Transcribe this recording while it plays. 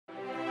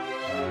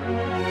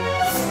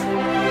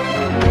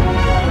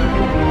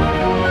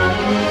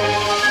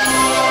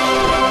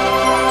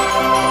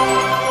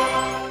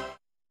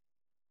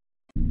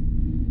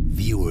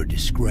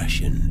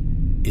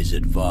is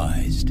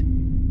advised.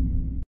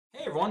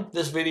 Hey everyone,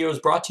 this video is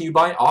brought to you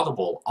by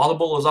Audible.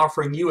 Audible is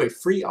offering you a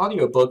free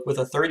audiobook with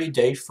a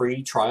 30-day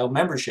free trial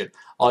membership.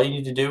 All you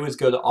need to do is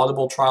go to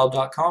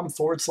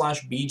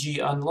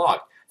audibletrial.com/bgunlocked.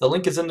 The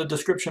link is in the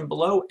description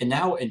below, and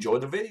now enjoy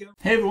the video.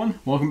 Hey everyone,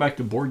 welcome back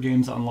to Board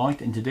Games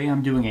Unlocked, and today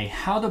I'm doing a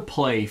how to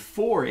play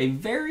for a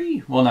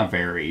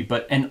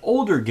but an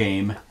older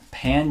game,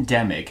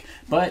 Pandemic,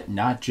 but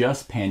not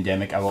just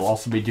Pandemic. I will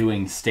also be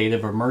doing State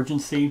of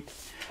Emergency,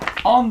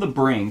 On the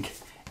Brink,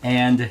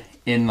 and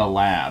In the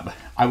Lab.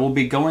 I will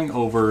be going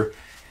over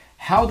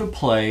how to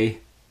play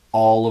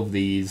all of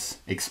these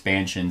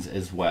expansions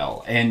as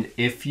well. And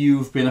if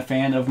you've been a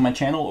fan of my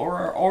channel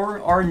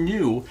or are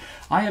new,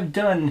 I have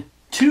done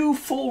 2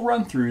 full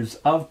run-throughs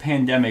of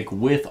Pandemic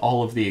with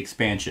all of the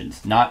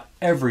expansions. Not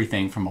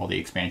everything from all the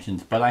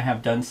expansions, but I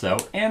have done so,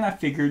 and I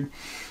figured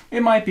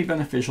it might be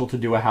beneficial to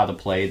do a how to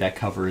play that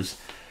covers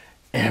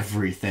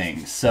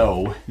everything.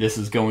 So this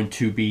is going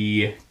to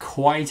be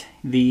quite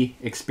the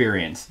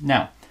experience.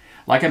 Now,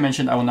 like I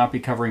mentioned, I will not be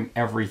covering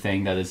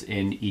everything that is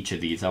in each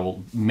of these. I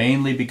will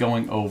mainly be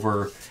going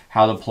over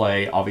how to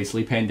play,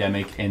 obviously,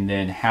 Pandemic, and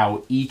then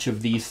how each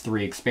of these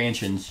 3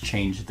 expansions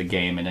change the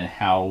game, and then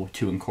how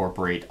to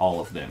incorporate all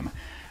of them.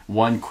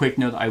 One quick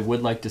note I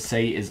would like to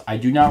say is I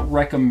do not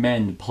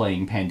recommend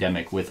playing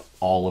Pandemic with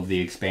all of the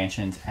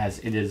expansions, as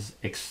it is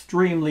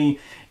extremely,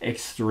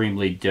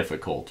 extremely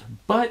difficult.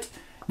 But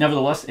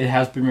nevertheless, it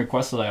has been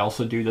requested I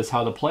also do this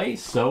how to play,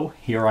 so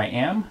here I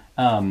am.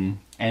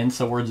 And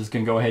so we're just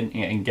going to go ahead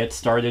and get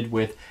started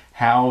with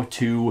how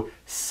to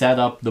set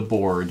up the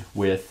board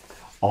with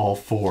all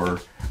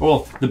 4,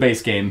 well, the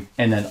base game,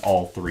 and then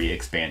all 3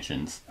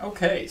 expansions.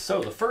 Okay,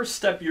 so the first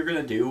step you're going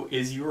to do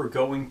is you are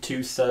going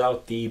to set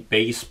out the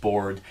base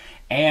board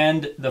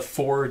and the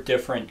 4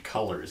 different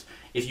colors.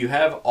 If you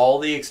have all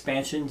the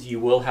expansions, you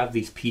will have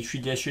these petri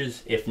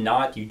dishes. If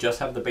not, you just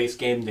have the base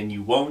game, then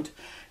you won't.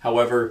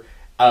 However,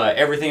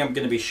 everything I'm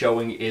going to be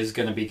showing is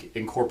going to be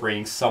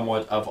incorporating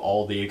somewhat of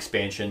all the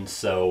expansions,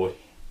 so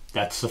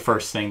that's the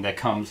first thing that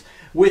comes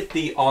with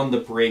the On the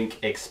Brink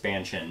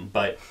expansion.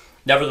 But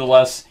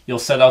nevertheless, you'll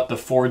set out the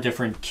 4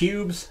 different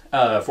cubes,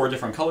 4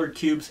 different colored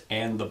cubes,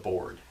 and the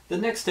board. The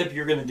next step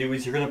you're going to do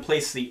is you're going to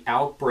place the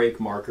outbreak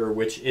marker,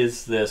 which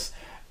is this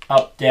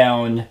up,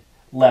 down,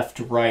 left,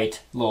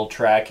 right little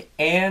track,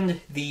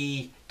 and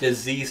the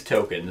disease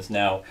tokens.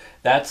 Now,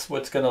 that's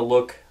what's going to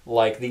look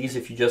like these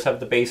if you just have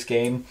the base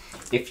game.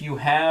 If you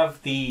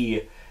have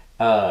the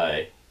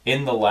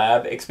In the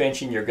Lab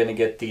expansion, you're going to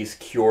get these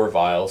cure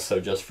vials. So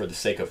just for the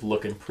sake of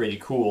looking pretty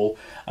cool,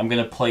 I'm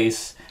going to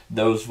place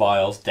those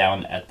vials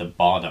down at the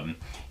bottom.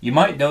 You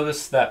might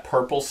notice that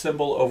purple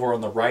symbol over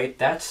on the right.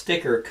 That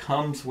sticker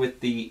comes with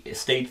the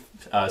State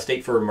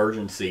for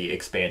Emergency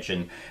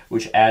expansion,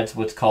 which adds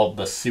what's called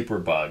the Super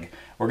Bug.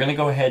 We're going to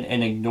go ahead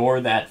and ignore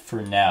that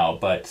for now,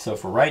 but so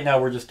for right now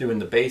we're just doing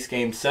the base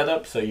game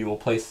setup, so you will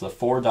place the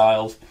 4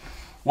 dials.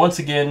 Once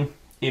again,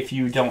 if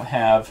you don't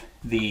have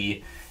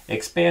the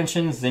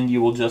expansions, then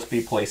you will just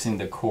be placing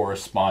the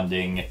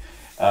corresponding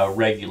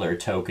regular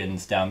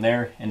tokens down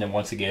there, and then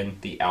once again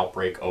the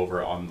outbreak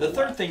over on the left.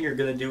 Third thing you're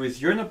going to do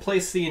is you're going to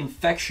place the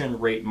infection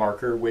rate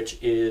marker, which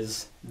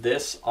is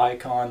this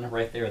icon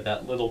right there,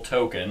 that little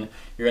token.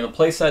 You're going to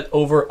place that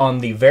over on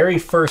the very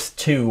first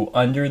 2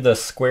 under the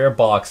square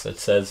box that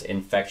says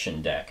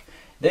infection deck.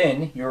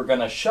 Then you're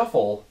going to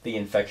shuffle the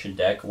infection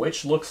deck,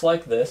 which looks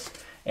like this,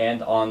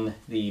 and on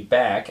the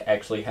back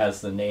actually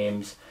has the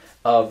names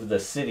of the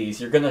cities.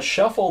 You're going to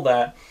shuffle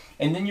that,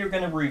 and then you're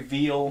going to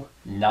reveal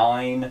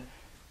 9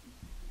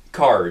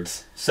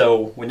 cards.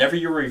 So whenever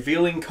you're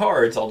revealing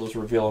cards, I'll just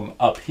reveal them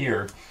up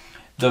here.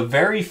 The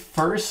very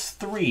first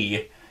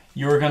 3,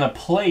 you're going to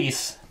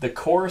place the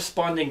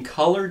corresponding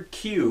colored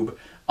cube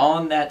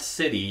on that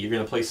city. You're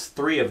going to place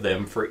 3 of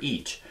them for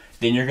each.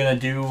 Then you're going to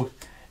do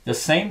the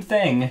same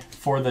thing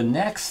for the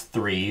next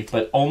 3,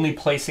 but only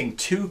placing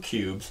 2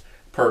 cubes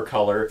per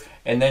color.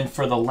 And then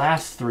for the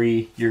last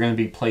 3, you're going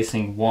to be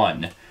placing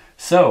 1.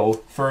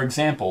 So, for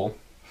example,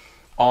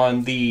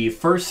 on the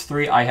first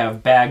 3, I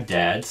have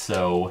Baghdad,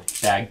 so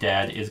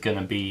Baghdad is going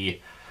to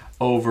be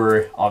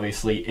over,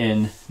 obviously,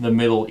 in the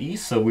Middle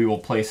East, so we will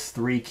place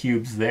 3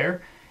 cubes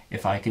there.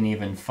 If I can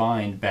even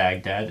find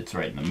Baghdad, it's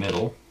right in the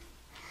middle.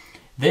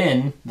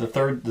 Then,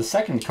 the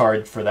second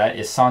card for that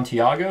is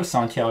Santiago.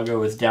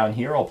 Santiago is down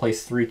here. I'll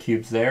place 3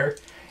 cubes there.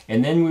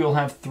 And then we will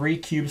have 3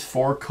 cubes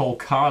for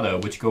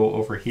Kolkata, which go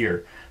over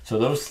here. So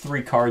those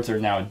 3 cards are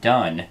now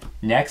done.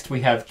 Next,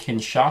 we have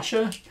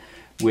Kinshasa,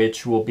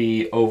 which will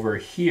be over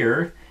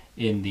here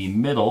in the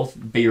middle,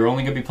 but you're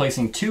only going to be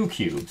placing 2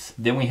 cubes.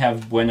 Then we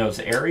have Buenos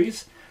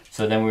Aires,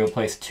 so then we will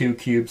place 2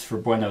 cubes for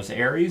Buenos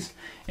Aires.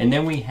 And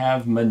then we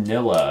have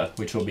Manila,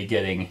 which will be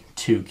getting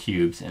 2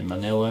 cubes, and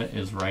Manila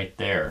is right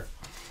there.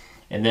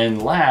 And then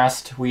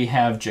last, we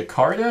have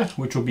Jakarta,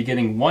 which will be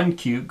getting 1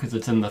 cube because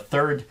it's in the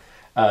third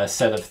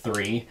set of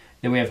 3.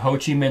 Then we have Ho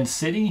Chi Minh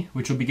City,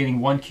 which will be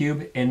getting 1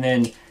 cube, and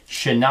then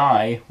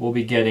Chennai will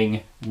be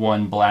getting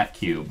 1 black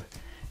cube.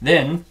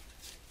 Then,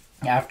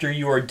 after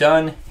you are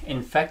done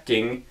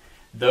infecting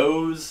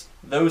those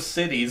those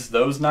cities,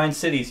 those 9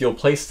 cities, you'll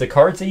place the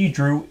cards that you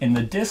drew in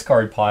the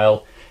discard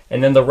pile,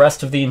 and then the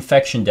rest of the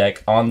infection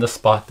deck on the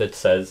spot that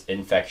says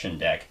infection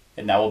deck.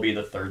 And that will be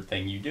the 3rd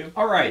thing you do.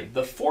 Alright,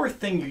 the 4th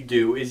thing you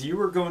do is you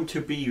are going to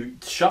be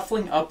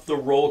shuffling up the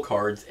roll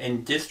cards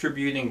and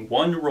distributing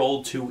 1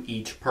 roll to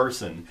each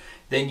person.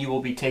 Then you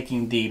will be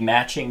taking the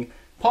matching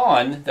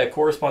pawn that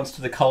corresponds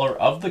to the color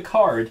of the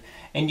card,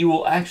 and you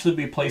will actually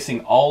be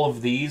placing all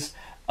of these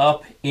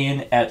up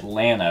in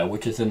Atlanta,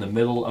 which is in the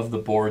middle of the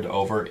board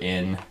over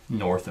in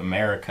North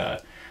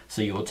America.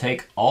 So you will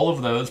take all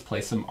of those,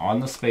 place them on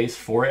the space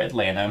for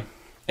Atlanta,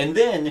 and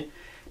then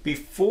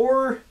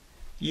before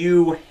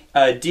you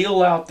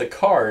deal out the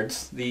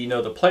cards, the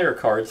player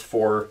cards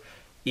for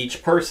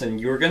each person,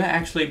 you're going to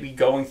actually be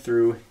going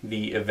through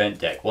the event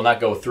deck. Well, not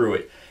go through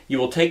it. You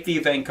will take the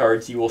event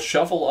cards, you will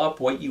shuffle up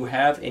what you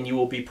have, and you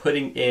will be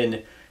putting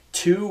in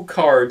 2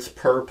 cards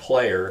per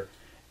player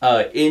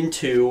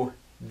into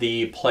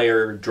the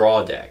player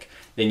draw deck.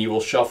 Then you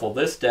will shuffle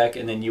this deck,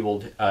 and then you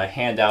will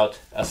hand out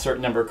a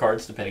certain number of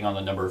cards depending on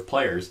the number of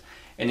players.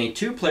 In a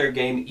 2-player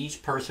game,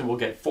 each person will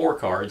get 4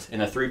 cards.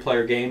 In a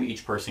 3-player game,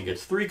 each person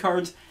gets 3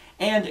 cards.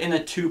 And in a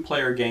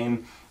 2-player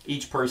game,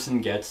 each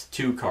person gets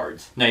 2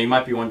 cards. Now you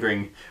might be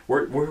wondering,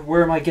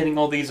 where am I getting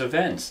all these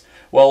events?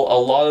 Well,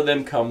 a lot of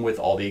them come with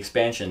all the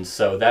expansions,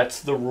 so that's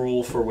the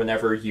rule for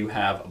whenever you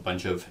have a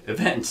bunch of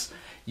events.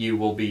 You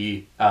will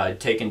be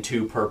taking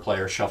 2 per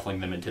player, shuffling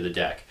them into the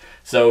deck.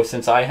 So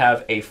since I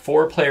have a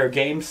 4-player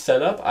game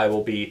set up, I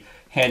will be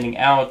handing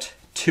out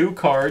 2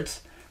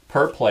 cards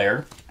per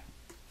player,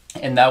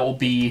 and that will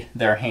be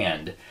their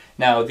hand.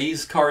 Now,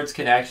 these cards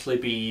can actually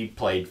be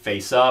played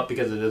face up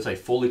because it is a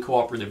fully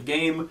cooperative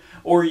game,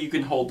 or you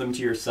can hold them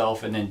to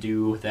yourself and then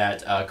do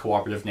that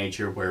cooperative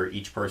nature where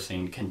each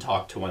person can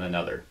talk to one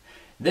another.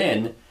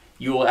 Then,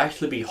 you will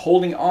actually be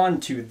holding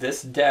on to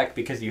this deck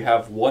because you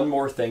have one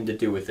more thing to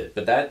do with it,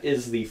 but that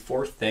is the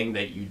 4th thing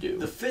that you do.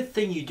 The 5th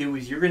thing you do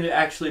is you're going to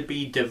actually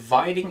be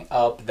dividing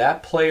up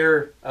that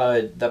player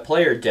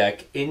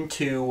deck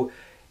into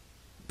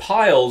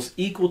piles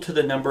equal to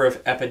the number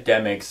of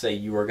epidemics that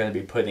you are going to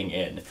be putting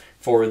in.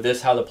 For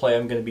this how to play,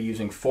 I'm going to be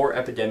using 4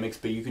 epidemics,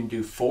 but you can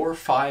do 4,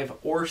 5,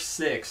 or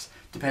 6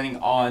 depending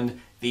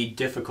on the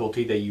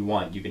difficulty that you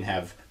want. You can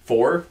have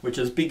 4, which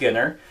is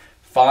beginner,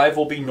 5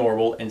 will be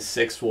normal, and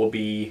 6 will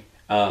be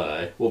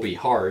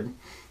hard.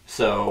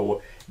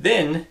 So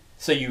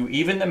you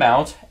even them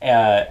out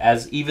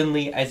as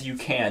evenly as you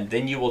can.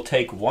 Then you will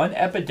take 1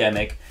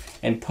 epidemic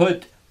and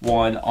put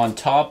 1 on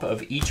top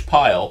of each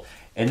pile,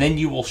 and then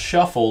you will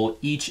shuffle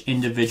each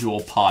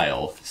individual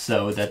pile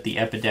so that the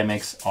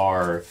epidemics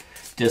are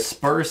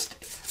dispersed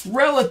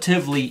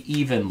relatively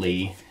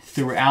evenly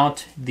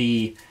throughout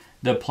the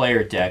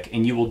player deck,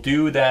 and you will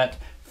do that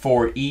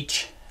for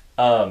each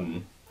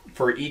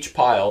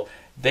pile.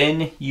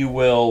 Then you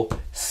will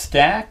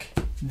stack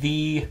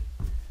the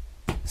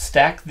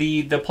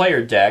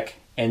player deck,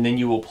 and then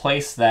you will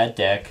place that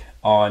deck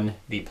on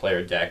the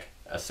player deck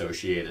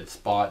associated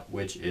spot,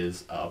 which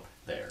is up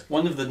there.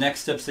 One of the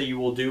next steps that you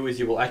will do is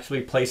you will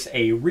actually place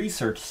a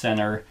research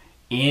center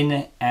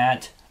in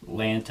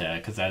Atlanta,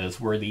 because that is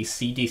where the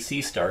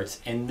CDC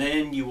starts, and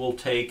then you will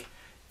take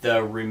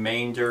the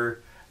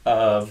remainder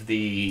of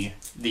the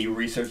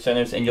research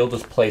centers and you'll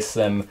just place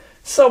them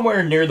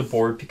somewhere near the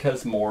board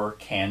because more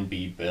can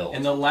be built.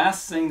 And the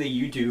last thing that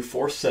you do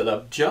for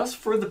setup, just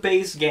for the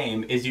base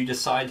game, is you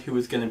decide who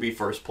is going to be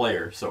first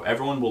player. So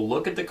everyone will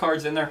look at the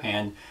cards in their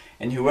hand,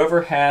 and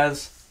whoever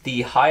has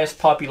the highest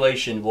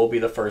population will be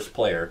the first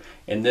player.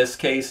 In this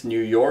case, New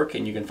York,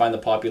 and you can find the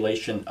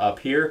population up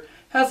here,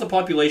 has a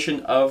population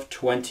of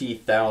 20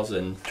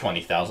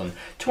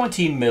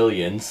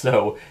 million.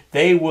 So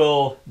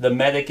the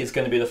medic is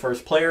going to be the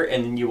first player,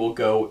 and then you will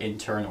go in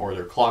turn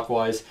order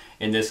clockwise.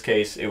 In this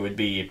case, it would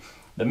be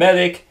the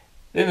medic,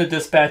 then the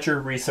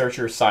dispatcher,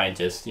 researcher,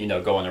 scientist,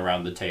 going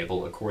around the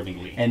table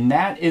accordingly. And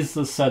that is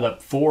the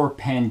setup for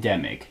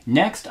Pandemic.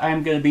 Next,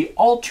 I'm going to be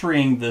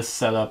altering this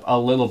setup a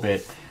little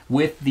bit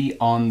with the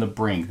On the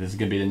Brink. This is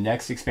going to be the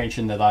next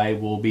expansion that I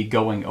will be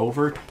going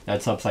over.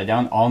 That's upside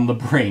down, On the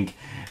Brink.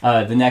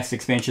 The next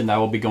expansion that I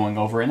will be going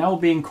over, and I will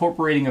be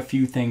incorporating a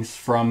few things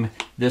from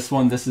this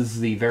one. This is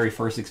the very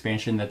first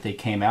expansion that they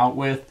came out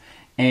with,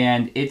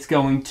 and it's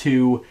going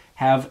to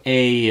have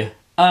it's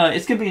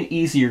going to be an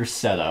easier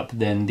setup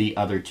than the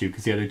other two,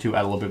 because the other two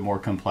add a little bit more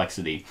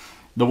complexity.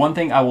 The one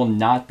thing I will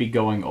not be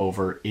going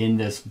over in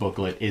this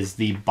booklet is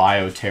the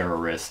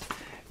bioterrorist,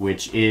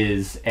 which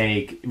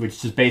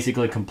just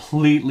basically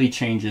completely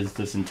changes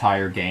this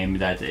entire game,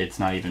 that it's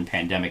not even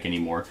Pandemic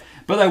anymore.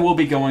 But I will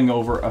be going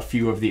over a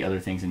few of the other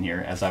things in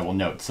here, as I will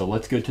note. So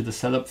let's go to the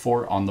setup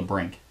for On the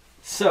Brink.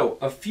 So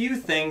a few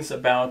things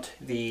about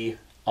the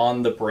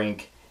On the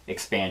Brink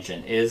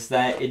expansion is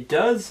that it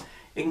does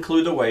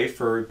include a way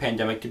for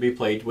Pandemic to be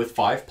played with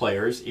 5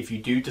 players. If you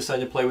do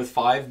decide to play with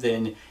 5,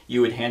 then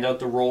you would hand out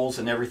the rolls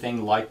and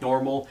everything like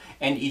normal,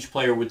 and each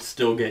player would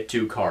still get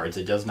 2 cards.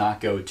 It does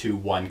not go to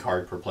 1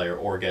 card per player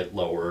or get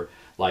lower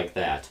like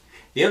that.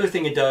 The other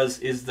thing it does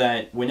is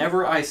that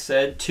whenever I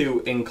said to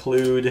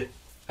include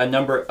a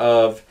number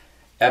of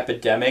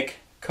epidemic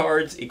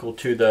cards equal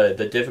to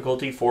the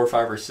difficulty 4,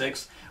 5, or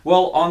 6.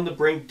 Well, On the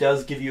Brink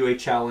does give you a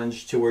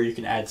challenge to where you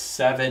can add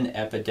 7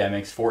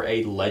 epidemics for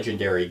a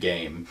legendary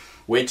game,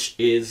 which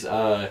is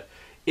it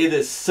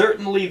is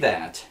certainly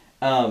that.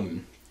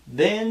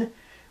 Then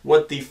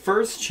what the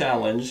first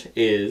challenge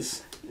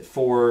is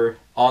for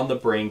On the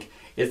Brink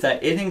is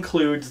that it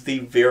includes the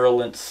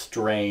virulent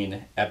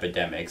strain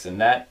epidemics, and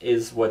that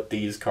is what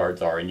these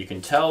cards are. And you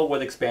can tell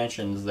what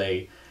expansions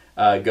they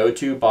go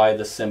to by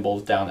the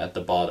symbols down at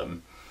the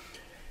bottom.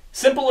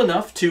 Simple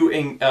enough to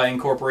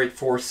incorporate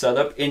for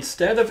setup.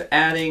 Instead of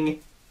adding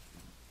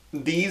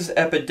these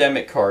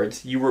epidemic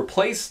cards, you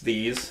replace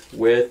these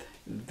with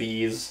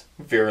these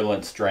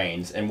virulent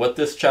strains. And what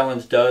this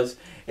challenge does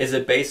is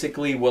it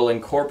basically will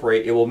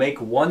incorporate, it will make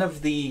one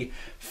of the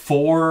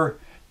 4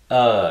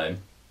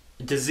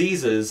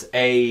 diseases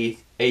a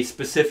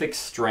specific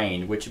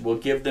strain, which will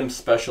give them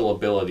special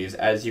abilities,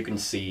 as you can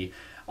see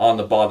on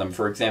the bottom.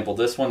 For example,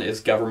 this one is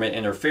government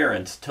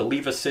interference. To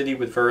leave a city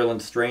with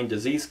virulent strain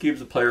disease cubes,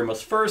 the player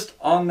must first,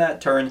 on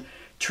that turn,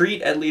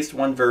 treat at least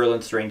 1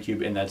 virulent strain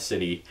cube in that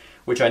city.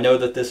 Which I know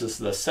that this is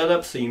the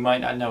setup, so you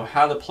might not know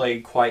how to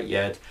play quite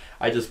yet.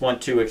 I just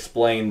want to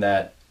explain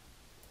that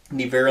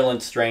the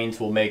virulent strains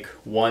will make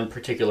one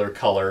particular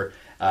color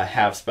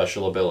have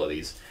special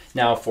abilities.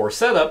 Now for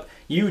setup,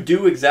 you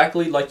do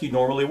exactly like you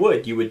normally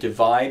would. You would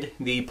divide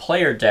the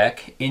player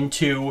deck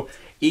into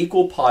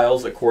equal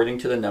piles according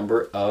to the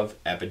number of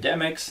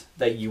epidemics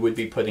that you would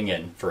be putting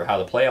in. For how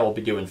to play, I will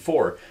be doing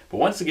 4. But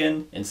once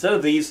again, instead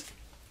of these,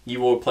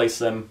 you will replace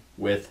them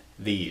with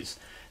these.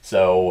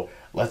 So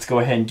let's go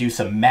ahead and do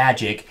some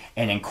magic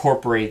and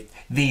incorporate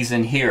these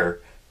in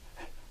here.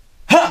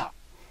 Ha!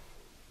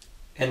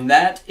 And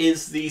that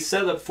is the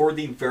setup for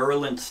the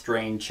Virulent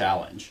Strain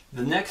Challenge.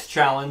 The next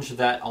challenge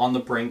that On the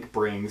Brink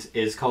brings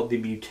is called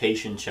the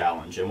Mutation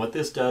Challenge. And what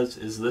this does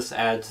is this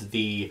adds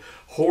the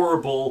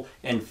horrible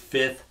and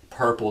 5th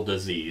purple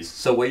disease.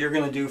 So what you're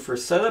going to do for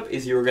setup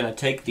is you're going to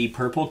take the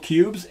purple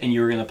cubes and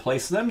you're going to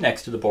place them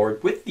next to the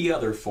board with the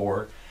other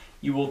 4.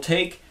 You will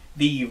take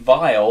the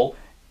vial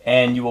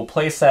and you will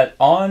place that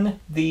on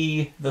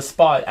the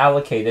spot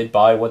allocated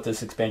by what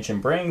this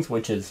expansion brings,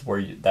 which is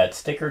where that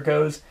sticker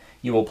goes.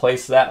 You will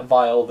place that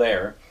vial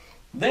there.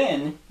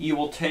 Then you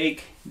will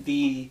take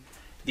these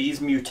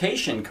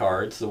mutation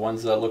cards, the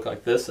ones that look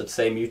like this that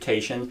say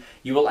mutation.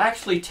 You will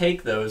actually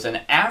take those,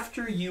 and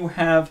after you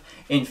have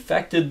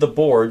infected the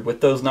board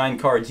with those 9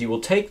 cards, you will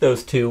take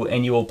those 2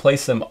 and you will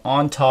place them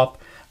on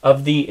top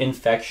of the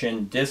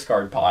infection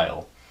discard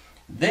pile.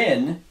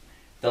 Then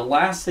the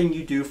last thing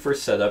you do for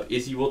setup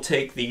is you will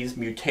take these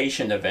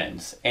mutation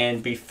events,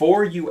 and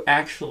before you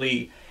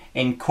actually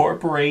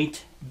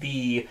incorporate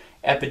the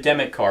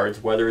epidemic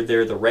cards, whether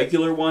they're the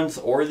regular ones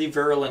or the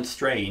virulent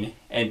strain,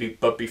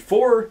 but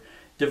before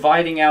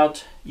dividing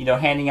out,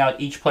 handing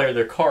out each player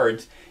their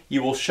cards,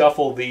 you will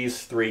shuffle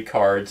these 3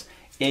 cards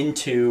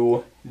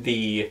into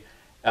the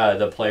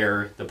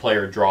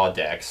player draw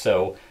deck.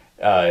 So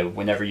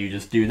whenever you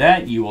just do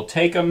that, you will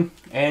take them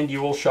and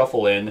you will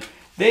shuffle in.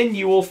 Then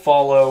you will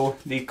follow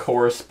the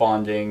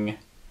corresponding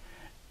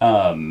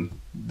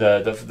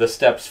the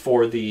steps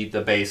for the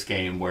base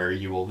game, where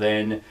you will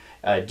then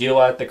deal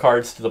out the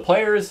cards to the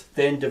players,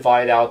 then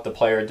divide out the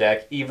player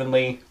deck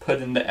evenly,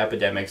 put in the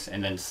epidemics,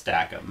 and then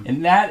stack them.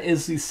 And that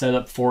is the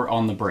setup for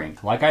On the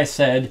Brink. Like I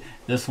said,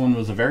 this one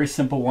was a very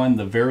simple one,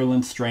 the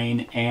Virulent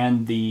Strain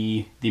and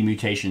the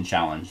Mutation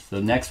Challenge.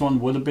 The next one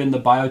would have been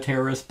the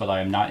Bioterrorist, but I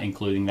am not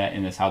including that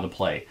in this How to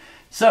Play.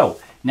 So,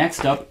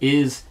 next up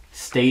is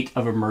State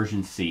of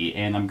Emergency,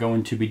 and I'm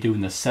going to be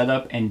doing the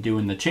setup and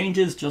doing the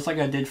changes, just like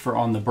I did for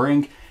On the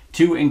Brink,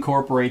 to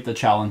incorporate the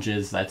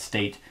challenges that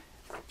state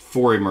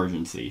for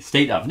emergency.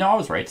 State of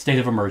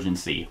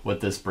emergency,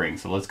 what this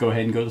brings. So let's go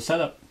ahead and go to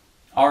setup.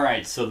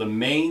 Alright, so the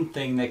main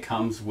thing that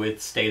comes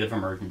with State of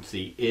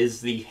Emergency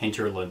is the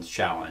Hinterlands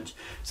Challenge.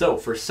 So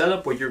for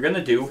setup, what you're going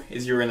to do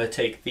is you're going to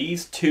take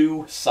these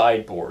 2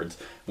 sideboards.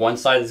 One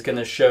side is going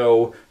to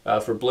show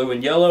for blue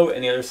and yellow,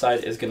 and the other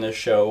side is going to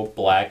show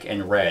black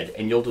and red.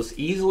 And you'll just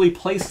easily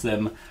place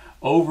them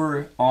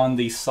over on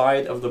the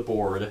side of the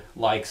board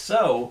like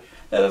so,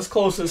 that is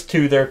closest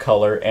to their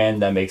color,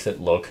 and that makes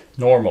it look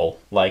normal,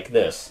 like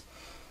this.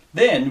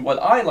 Then, what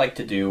I like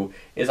to do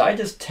is I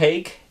just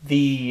take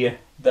the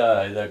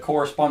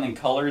corresponding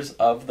colors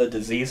of the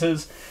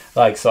diseases.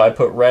 Like, so I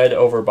put red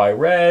over by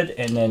red,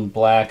 and then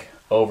black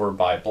over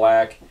by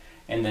black,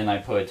 and then I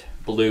put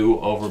blue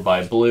over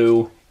by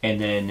blue, and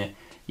then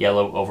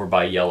yellow over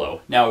by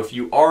yellow. Now, if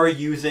you are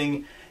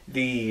using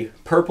the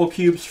purple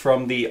cubes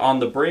from the On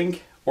the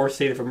Brink or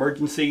State of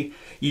Emergency,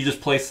 you just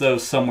place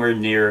those somewhere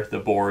near the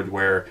board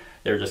where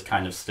they're just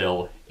kind of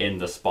still in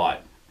the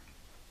spot.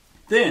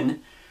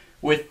 Then,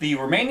 with the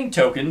remaining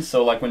tokens,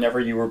 so like whenever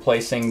you were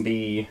placing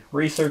the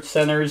research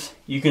centers,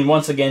 you can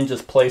once again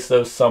just place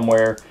those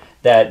somewhere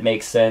that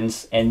makes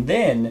sense. And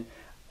then,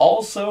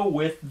 also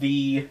with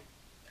the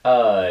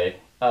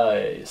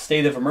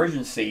State of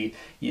Emergency,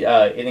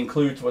 it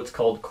includes what's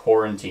called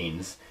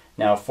quarantines.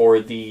 Now for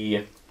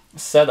the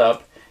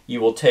setup, you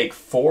will take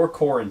 4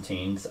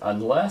 quarantines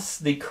unless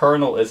the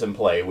Colonel is in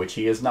play, which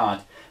he is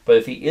not. But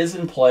if he is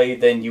in play,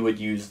 then you would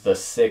use the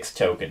 6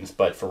 tokens.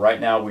 But for right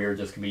now, we are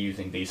just going to be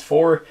using these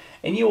 4,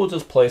 and you will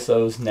just place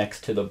those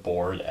next to the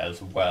board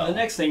as well. The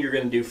next thing you're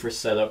going to do for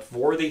setup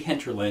for the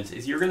hinterlands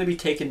is you're going to be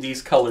taking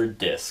these colored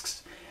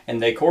discs, and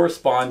they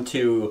correspond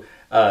to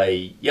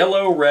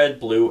yellow, red,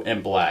 blue,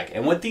 and black.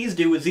 And what these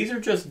do is these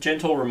are just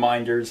gentle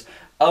reminders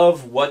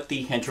of what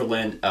the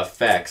hinterland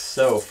affects.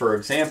 So, for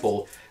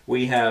example,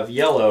 we have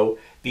yellow.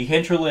 The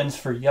hinterlands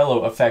for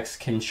yellow affects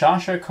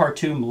Kinshasa,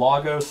 Khartoum,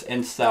 Lagos,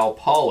 and Sao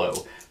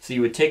Paulo. So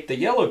you would take the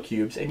yellow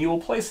cubes and you will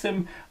place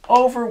them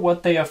over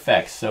what they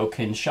affect. So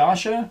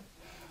Kinshasa,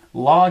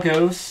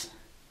 Lagos,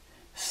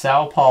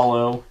 Sao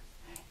Paulo,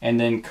 and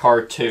then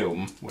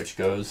Khartoum, which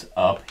goes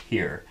up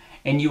here.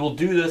 And you will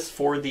do this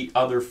for the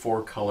other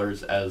 4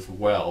 colors as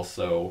well.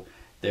 So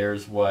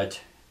there's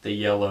what the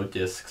yellow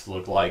discs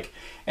look like.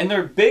 And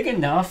they're big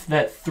enough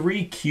that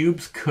 3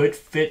 cubes could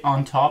fit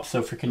on top.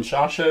 So for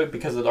Kinshasa,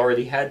 because it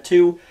already had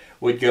 2,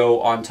 would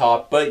go on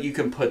top, but you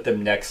can put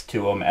them next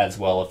to them as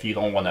well if you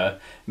don't want to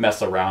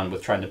mess around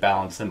with trying to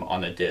balance them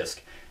on a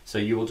disc. So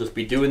you will just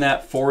be doing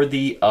that for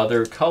the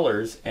other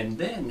colors, and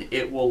then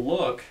it will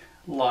look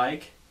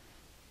like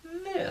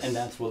this. And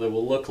that's what it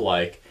will look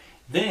like.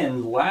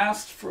 Then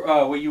last,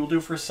 what you will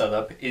do for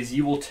setup is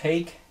you will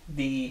take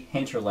the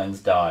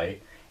hinterlands die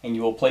and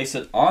you will place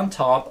it on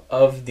top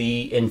of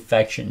the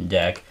infection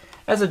deck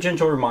as a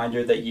gentle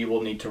reminder that you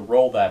will need to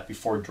roll that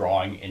before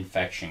drawing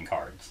infection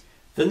cards.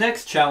 The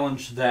next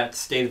challenge that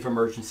State of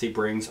Emergency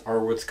brings are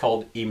what's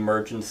called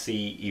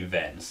emergency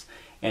events.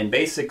 And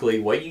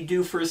basically what you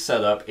do for a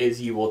setup is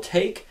you will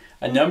take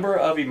a number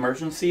of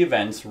emergency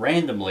events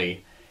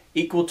randomly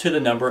equal to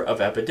the number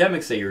of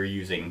epidemics that you're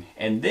using.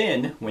 And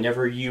then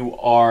whenever you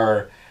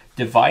are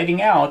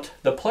dividing out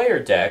the player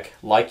deck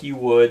like you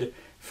would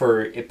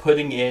for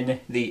putting in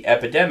the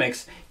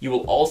epidemics, you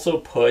will also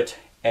put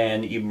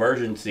an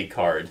emergency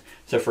card.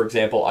 So for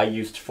example, I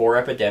used 4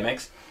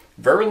 epidemics,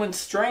 virulent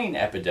strain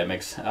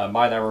epidemics,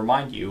 might I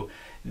remind you.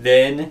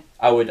 Then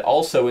I would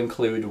also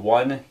include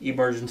 1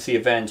 emergency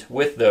event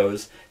with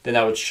those. Then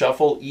I would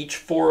shuffle each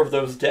 4 of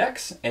those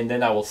decks, and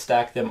then I will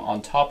stack them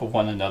on top of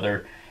one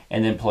another,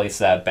 and then place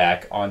that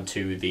back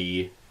onto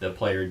the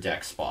player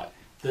deck spot.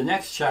 The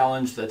next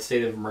challenge that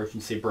State of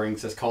Emergency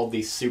brings is called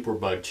the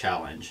Superbug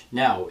Challenge.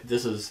 Now,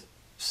 this is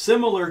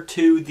similar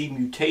to the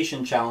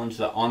mutation challenge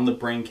that On the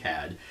Brink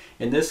had.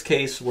 In this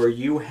case, where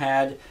you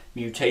had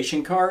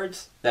mutation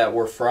cards that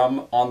were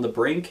from On the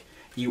Brink,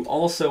 you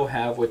also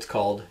have what's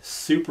called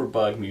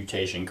Superbug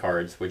mutation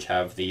cards, which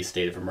have the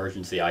State of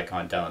Emergency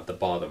icon down at the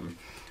bottom.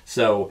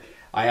 So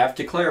I have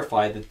to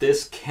clarify that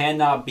this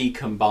cannot be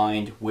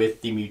combined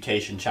with the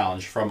mutation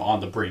challenge from On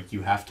the Brink.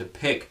 You have to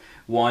pick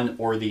one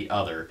or the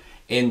other.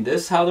 In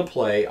this How to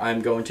Play,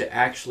 I'm going to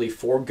actually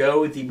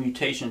forego the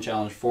mutation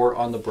challenge for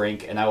On the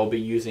Brink, and I will be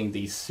using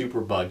the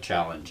Superbug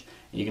challenge.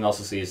 And you can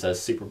also see it says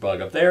Superbug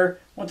up there,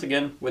 once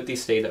again with the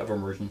State of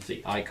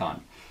Emergency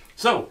icon.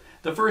 So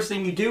the first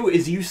thing you do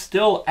is you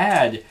still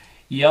add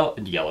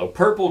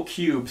purple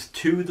cubes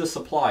to the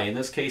supply, in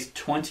this case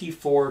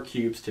 24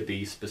 cubes to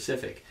be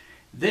specific.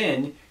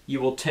 Then you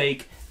will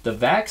take the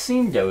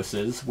vaccine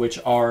doses, which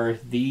are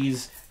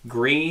these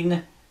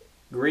green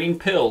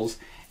pills,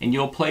 and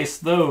you'll place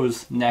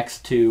those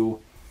next to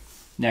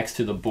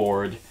the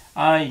board.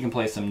 You can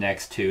place them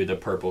next to the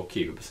purple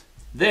cubes.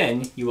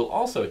 Then you will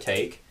also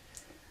take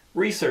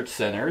research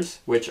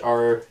centers, which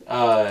are,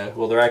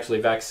 well, they're actually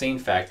vaccine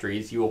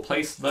factories. You will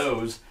place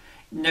those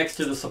next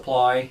to the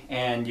supply,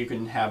 and you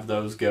can have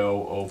those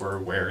go over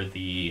where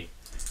the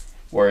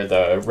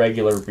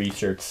regular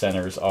research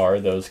centers are.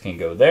 Those can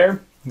go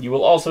there. You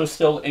will also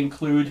still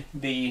include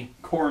the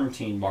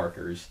quarantine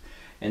markers,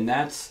 and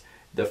that's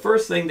the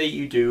first thing that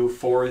you do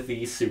for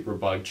the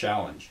Superbug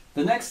Challenge.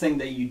 The next thing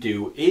that you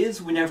do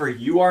is whenever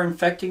you are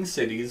infecting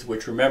cities,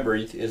 which remember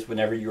is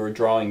whenever you are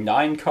drawing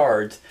 9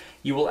 cards,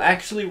 you will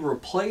actually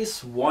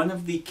replace one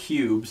of the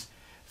cubes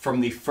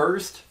from the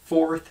 1st,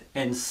 4th,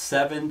 and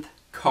 7th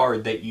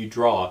card that you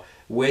draw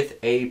with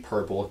a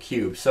purple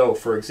cube. So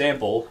for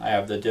example, I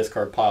have the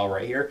discard pile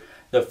right here.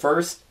 The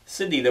first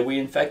city that we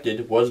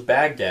infected was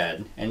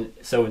Baghdad, and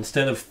so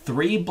instead of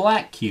 3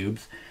 black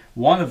cubes,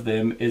 one of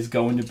them is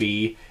going to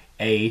be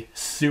a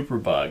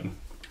Superbug.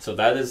 So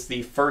that is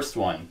the first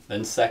one.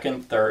 Then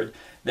 2nd, 3rd,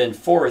 then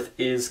 4th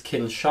is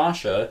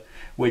Kinshasa,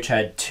 which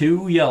had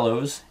 2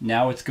 yellows.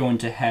 Now it's going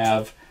to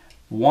have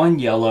 1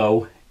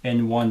 yellow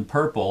and 1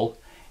 purple.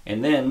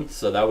 And then,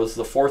 so that was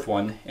the 4th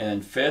one. And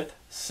then 5th,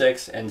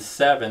 6th, and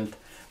 7th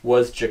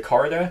was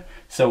Jakarta.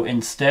 So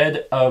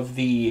instead of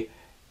the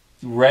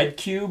red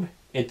cube,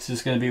 it's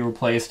just going to be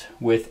replaced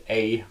with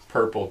a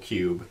purple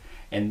cube.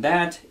 And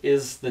that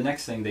is the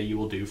next thing that you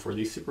will do for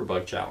the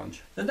Superbug Challenge.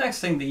 The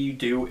next thing that you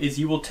do is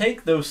you will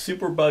take those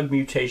Superbug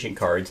mutation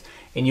cards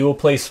and you will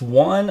place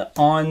one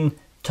on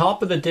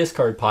top of the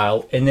discard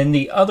pile and then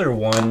the other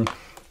one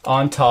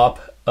on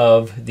top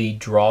of the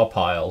draw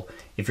pile.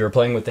 If you're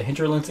playing with the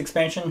Hinterlands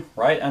expansion,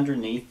 right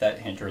underneath that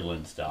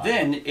Hinterlands die.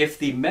 Then, if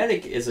the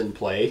medic is in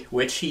play,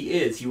 which he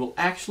is, you will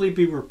actually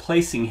be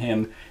replacing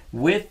him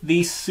with the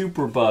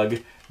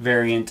Superbug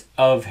variant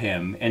of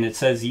him. And it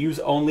says use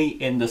only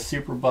in the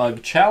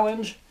Superbug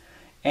challenge,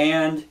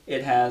 and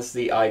it has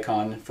the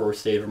icon for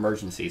state of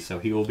emergency, so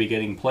he will be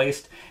getting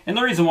placed. And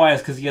the reason why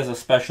is because he has a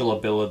special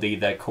ability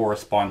that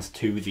corresponds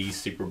to the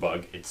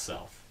Superbug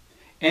itself.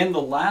 And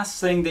the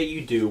last thing that you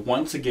do,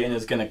 once again,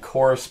 is going to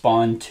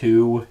correspond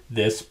to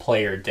this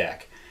player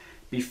deck.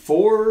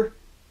 Before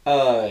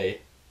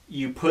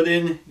you put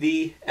in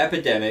the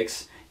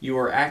epidemics, you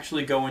are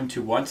actually going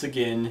to, once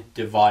again,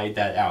 divide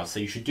that out. So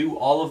you should do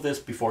all of this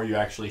before you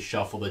actually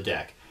shuffle the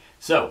deck.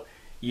 So,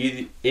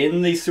 in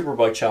the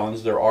Superbug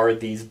Challenge, there are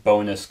these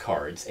bonus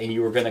cards, and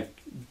you are going to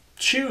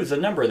choose a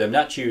number of them,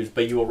 not choose,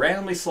 but you will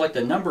randomly select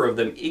a number of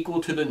them equal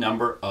to the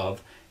number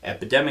of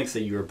epidemics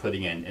that you are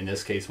putting in. In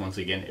this case, once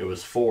again, it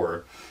was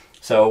 4.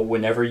 So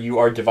whenever you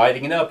are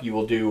dividing it up, you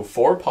will do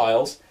 4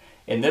 piles.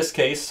 In this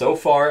case, so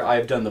far,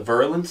 I've done the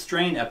virulent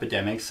strain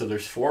epidemic, so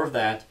there's 4 of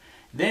that.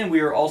 Then we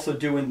are also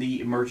doing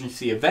the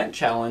emergency event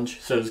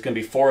challenge, so there's going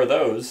to be 4 of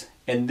those.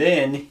 And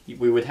then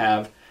we would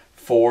have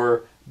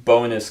 4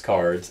 bonus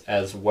cards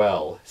as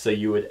well. So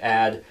you would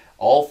add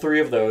all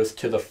 3 of those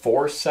to the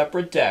 4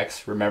 separate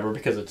decks, remember,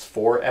 because it's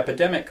 4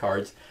 epidemic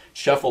cards.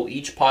 Shuffle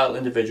each pile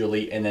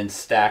individually and then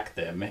stack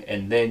them,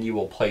 and then you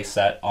will place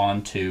that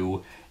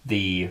onto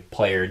the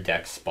player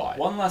deck spot.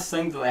 One last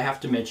thing that I have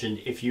to mention,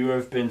 if you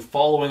have been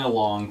following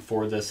along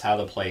for this how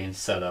to play and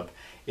setup,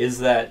 is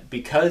that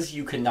because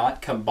you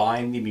cannot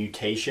combine the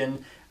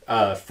mutation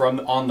from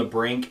On the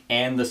Brink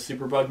and the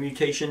Superbug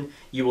mutation,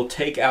 you will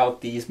take out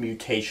these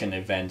mutation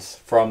events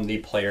from the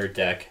player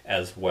deck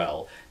as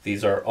well.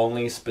 These are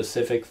only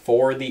specific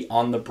for the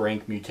On the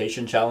Brink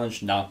mutation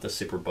challenge, not the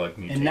Superbug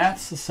mutation. And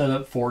that's the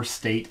setup for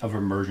State of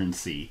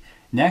Emergency.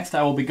 Next,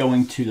 I will be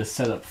going to the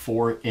setup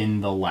for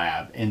In the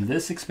Lab. And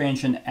this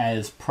expansion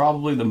is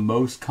probably the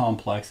most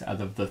complex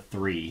out of the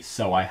 3.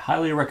 So I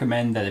highly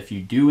recommend that if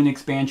you do an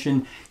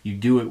expansion, you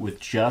do it with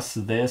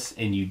just this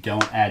and you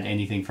don't add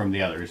anything from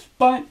the others.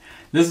 But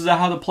this is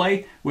how to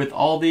play with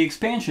all the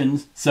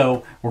expansions,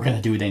 so we're going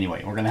to do it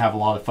anyway. We're going to have a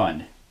lot of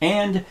fun.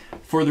 And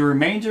for the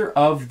remainder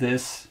of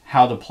this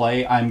how to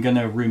play, I'm going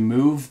to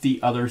remove the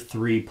other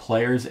 3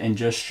 players and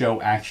just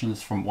show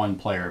actions from one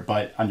player.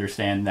 But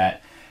understand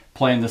that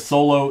playing the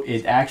solo,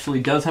 it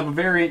actually does have a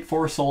variant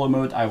for solo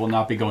mode. I will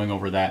not be going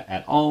over that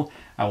at all.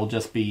 I will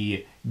just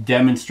be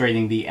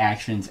demonstrating the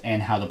actions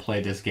and how to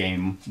play this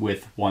game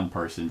with one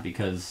person,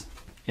 because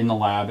In the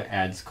Lab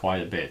adds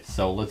quite a bit.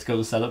 So let's go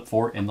to setup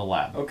for In the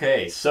Lab.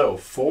 Okay, so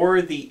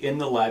for the In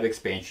the Lab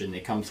expansion,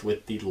 it comes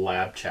with the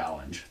lab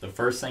challenge. The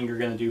first thing you're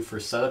going to do for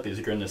setup is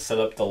you're going to set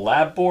up the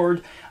lab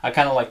board. I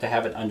kind of like to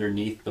have it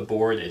underneath the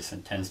board. It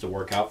tends to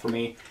work out for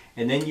me.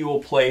 And then you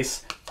will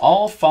place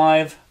all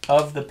 5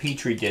 of the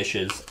Petri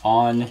dishes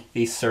on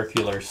the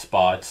circular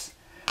spots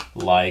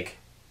like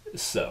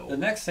so. The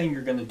next thing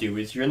you're going to do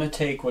is you're going to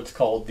take what's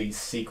called these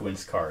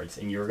sequence cards,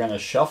 and you're going to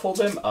shuffle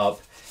them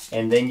up,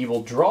 and then you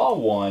will draw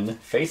one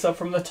face up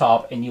from the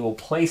top, and you will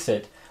place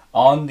it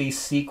on the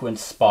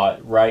sequence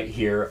spot right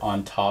here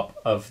on top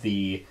of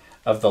the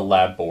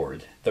lab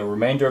board. The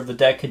remainder of the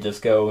deck could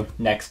just go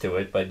next to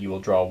it, but you will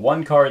draw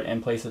one card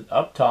and place it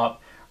up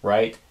top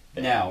right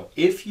there. Now,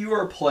 if you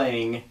are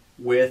playing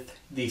with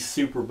the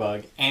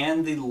Superbug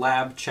and the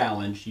lab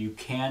challenge, you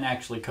can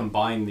actually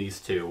combine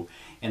these two.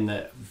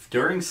 And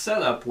during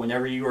setup,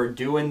 whenever you are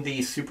doing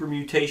the super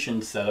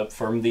mutation setup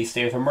from the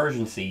state of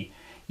emergency,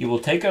 you will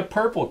take a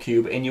purple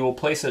cube and you will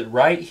place it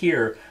right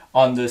here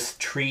on this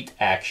treat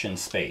action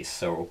space.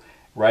 So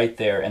right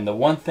there. And the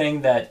one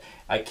thing that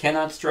I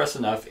cannot stress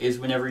enough is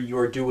whenever you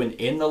are doing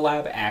in the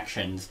lab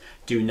actions,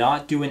 do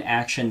not do an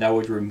action that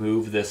would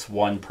remove this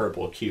one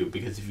purple cube,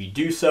 because if you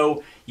do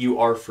so, you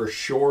are for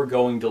sure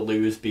going to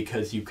lose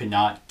because you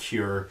cannot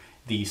cure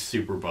the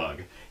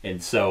Superbug.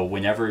 And so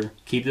whenever,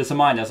 keep this in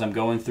mind as I'm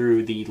going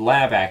through the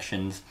lab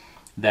actions,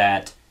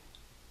 that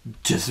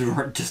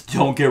just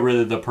don't get rid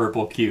of the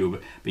purple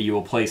cube, but you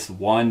will place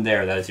one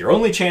there. That is your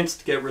only chance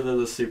to get rid of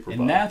the Superbug.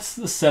 And that's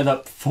the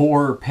setup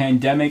for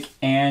Pandemic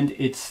and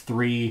its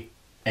 3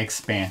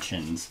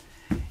 expansions.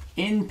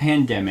 In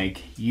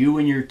Pandemic, you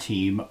and your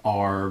team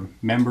are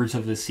members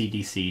of the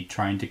CDC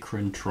trying to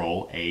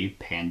control a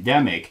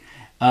pandemic.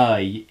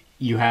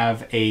 You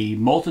have a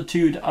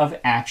multitude of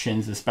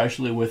actions,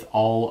 especially with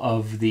all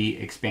of the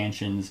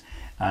expansions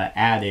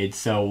added.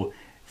 So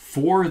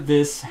for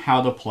this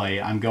how to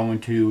play, I'm going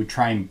to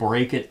try and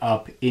break it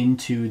up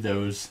into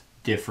those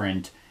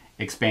different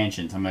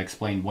expansions. I'm going to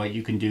explain what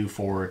you can do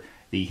for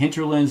the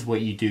Hinterlands, what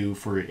you do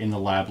for In the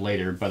Lab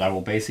later, but I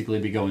will basically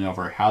be going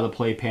over how to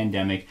play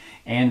Pandemic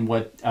and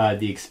what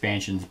the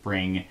expansions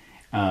bring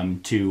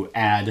to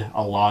add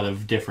a lot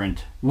of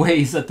different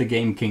ways that the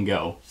game can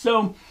go.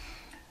 So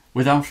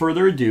without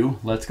further ado,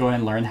 let's go ahead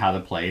and learn how to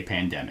play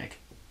Pandemic.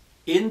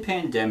 In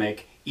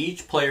Pandemic,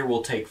 each player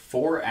will take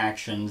 4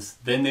 actions,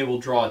 then they will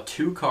draw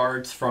 2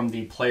 cards from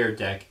the player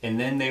deck, and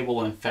then they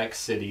will infect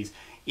cities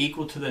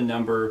equal to the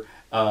number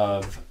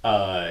of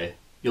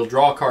you'll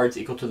draw cards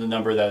equal to the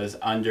number that is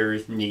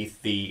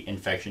underneath the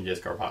infection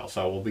discard pile.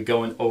 So we'll be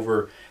going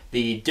over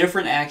the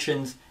different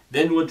actions,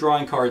 then what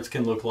drawing cards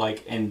can look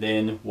like, and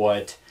then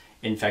what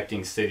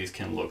infecting cities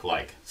can look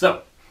like.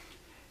 So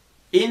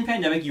in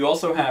Pandemic, you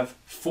also have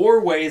 4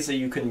 ways that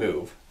you can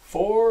move.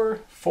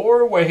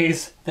 Four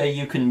ways that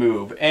you can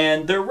move,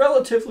 and they're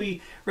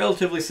relatively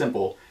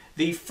simple.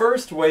 The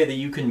first way that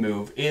you can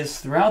move is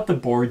throughout the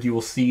board you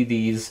will see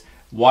these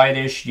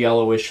whitish,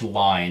 yellowish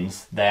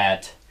lines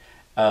that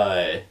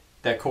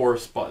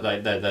correspond,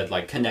 that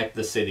like connect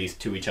the cities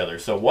to each other.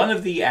 So one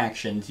of the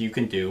actions you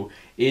can do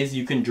is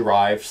you can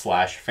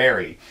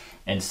drive/ferry,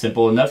 and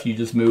simple enough, you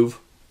just move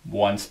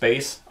 1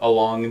 space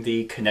along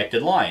the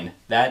connected line.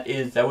 That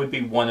would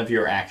be one of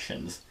your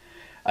actions.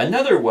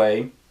 Another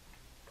way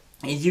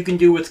is you can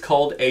do what's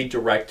called a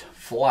direct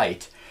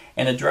flight.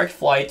 And a direct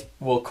flight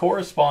will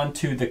correspond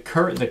to the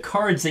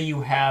cards that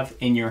you have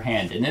in your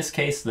hand. In this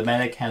case, the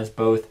medic has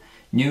both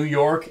New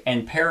York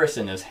and Paris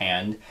in his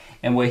hand.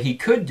 And what he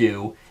could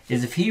do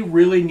is if he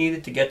really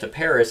needed to get to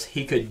Paris,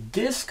 he could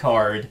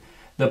discard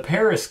the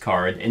Paris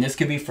card. And this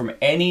could be from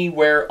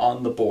anywhere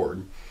on the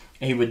board.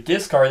 And he would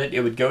discard it,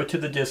 it would go to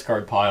the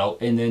discard pile,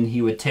 and then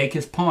he would take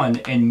his pawn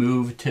and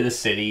move to the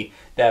city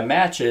that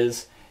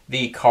matches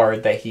the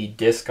card that he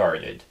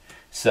discarded.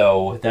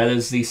 So that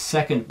is the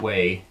second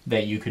way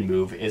that you can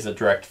move, is a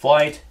direct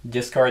flight,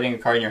 discarding a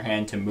card in your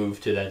hand to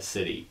move to that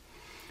city.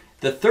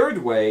 The third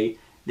way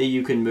that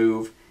you can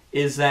move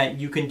is that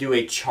you can do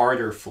a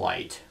charter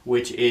flight,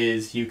 which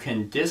is you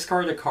can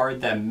discard a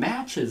card that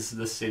matches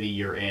the city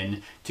you're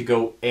in to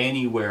go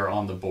anywhere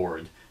on the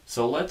board.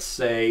 So let's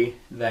say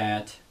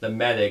that the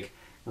medic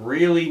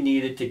really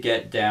needed to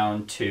get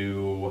down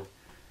to,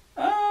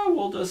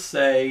 we'll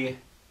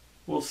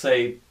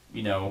say,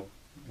 you know,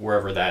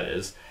 wherever that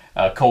is.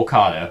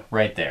 Kolkata,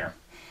 right there.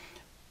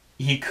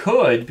 He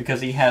could,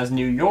 because he has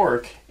New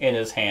York in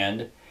his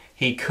hand,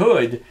 he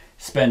could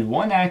spend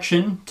 1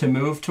 action to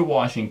move to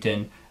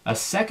Washington, a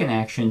second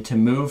action to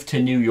move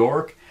to New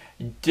York,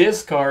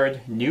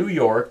 discard New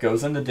York,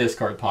 goes in the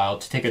discard pile,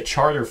 to take a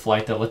charter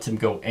flight that lets him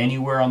go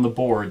anywhere on the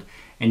board,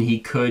 and he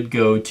could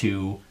go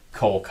to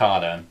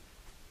Kolkata.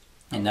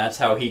 And that's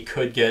how he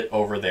could get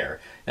over there.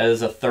 That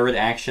is a third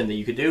action that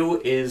you could do,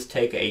 is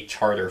take a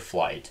charter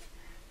flight.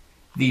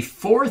 The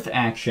fourth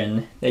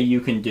action that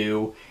you can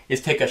do is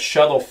take a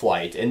shuttle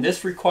flight, and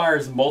this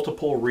requires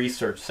multiple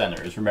research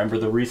centers. Remember,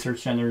 the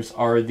research centers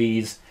are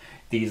these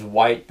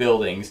white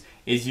buildings.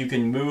 Is you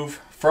can move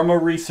from a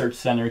research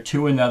center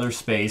to another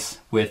space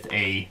with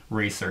a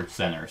research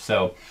center.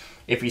 So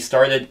if he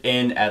started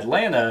in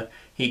Atlanta,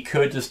 he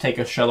could just take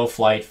a shuttle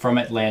flight from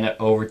Atlanta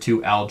over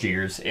to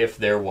Algiers if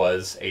there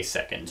was a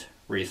second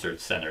research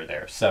center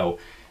there. So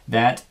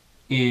that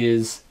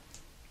is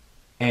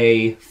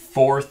a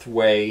fourth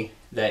way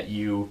that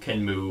you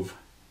can move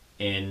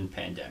in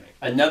Pandemic.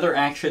 Another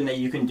action that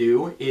you can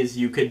do is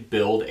you could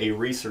build a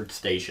research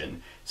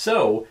station.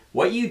 So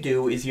what you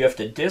do is you have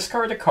to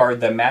discard a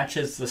card that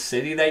matches the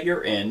city that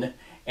you're in,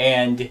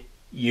 and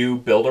you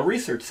build a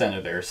research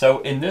center there. So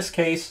in this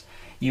case,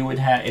 you would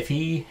have, if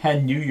he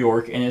had New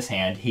York in his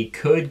hand, he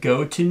could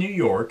go to New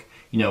York,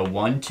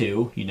 1,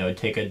 2,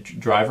 take a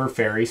driver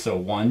ferry, so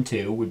 1,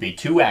 2 would be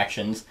 2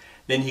 actions.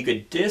 Then he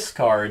could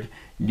discard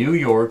New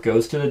York,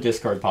 goes to the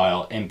discard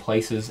pile, and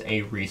places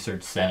a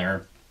research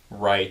center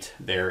right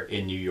there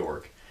in New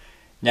York.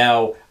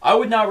 Now, I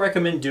would not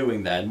recommend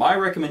doing that. My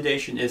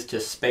recommendation is to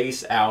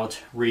space out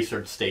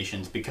research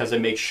stations because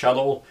it makes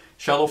shuttle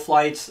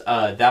flights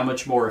that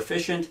much more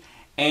efficient,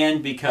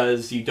 and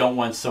because you don't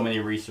want so many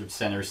research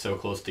centers so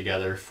close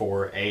together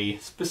for a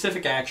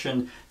specific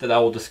action that I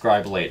will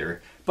describe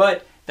later.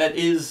 But that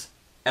is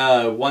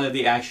one of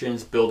the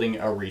actions, building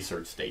a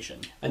research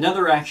station.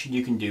 Another action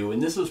you can do,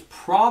 and this is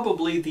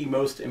probably the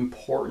most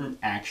important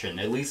action,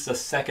 at least the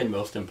second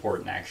most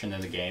important action in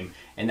the game,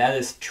 and that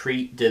is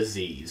treat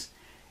disease.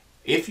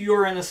 If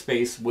you're in a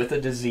space with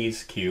a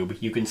disease cube,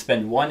 you can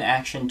spend 1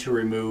 action to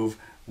remove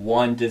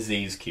 1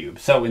 disease cube.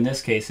 So in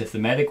this case, if the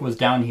medic was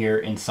down here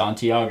in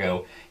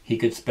Santiago, he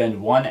could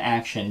spend 1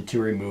 action to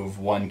remove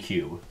 1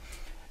 cube.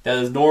 That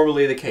is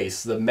normally the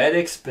case. The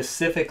medic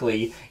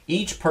specifically,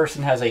 each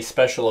person has a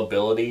special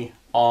ability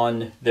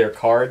on their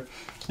card.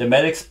 The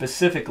medic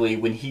specifically,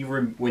 when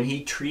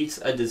he treats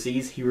a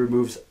disease, he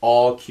removes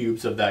all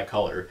cubes of that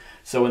color.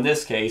 So in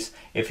this case,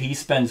 if he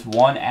spends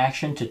 1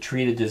 action to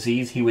treat a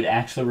disease, he would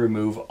actually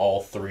remove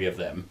all 3 of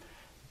them.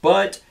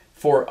 But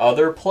for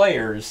other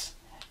players,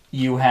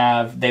 they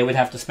would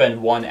have to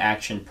spend 1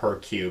 action per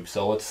cube.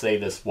 So let's say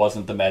this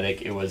wasn't the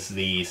medic, it was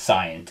the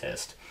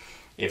scientist.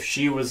 If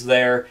she was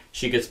there,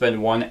 she could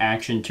spend 1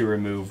 action to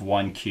remove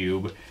 1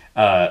 cube.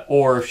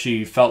 Or if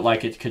she felt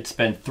like it, could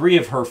spend 3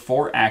 of her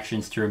 4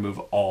 actions to remove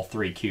all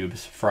 3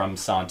 cubes from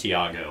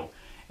Santiago.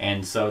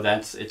 And so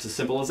it's as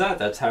simple as that.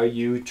 That's how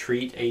you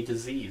treat a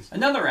disease.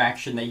 Another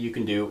action that you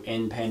can do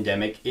in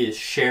Pandemic is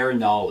share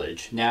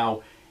knowledge.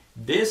 Now,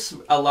 this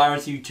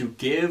allows you to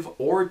give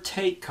or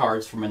take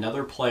cards from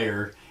another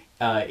player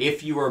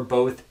if you are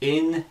both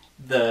in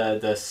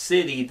the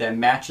city that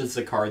matches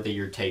the card that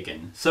you're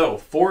taking. So,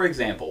 for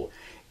example,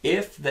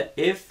 if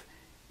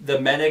the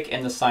medic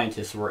and the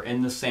scientist were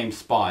in the same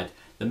spot,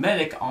 the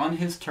medic on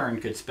his turn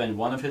could spend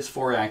one of his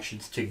 4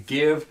 actions to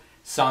give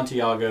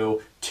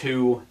Santiago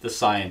to the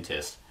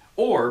scientist.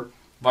 Or,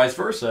 vice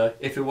versa,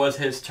 if it was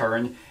his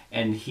turn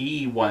and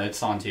he wanted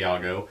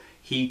Santiago,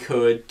 he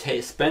could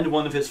spend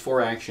one of his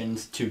 4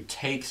 actions to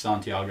take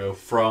Santiago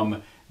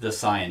from the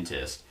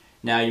scientist.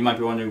 Now, you might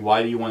be wondering,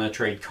 why do you want to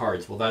trade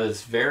cards? Well, that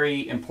is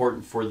very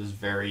important for this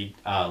very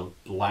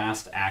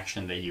last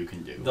action that you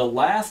can do. The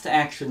last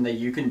action that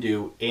you can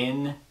do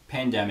in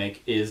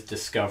Pandemic is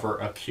discover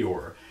a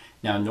cure.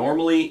 Now,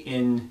 normally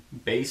in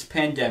base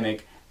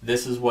Pandemic,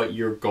 this is what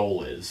your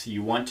goal is.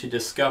 You want to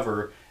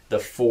discover the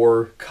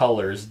 4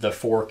 colors,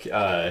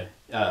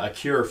 a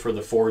cure for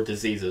the 4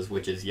 diseases,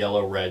 which is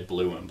yellow, red,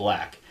 blue, and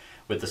black.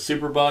 With the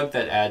superbug,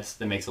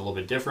 that makes it a little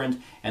bit different,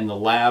 and the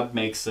lab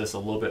makes this a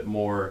little bit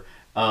more,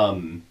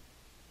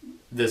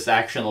 this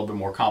action a little bit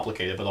more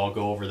complicated, but I'll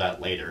go over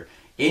that later.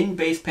 In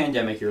base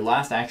Pandemic, your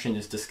last action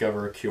is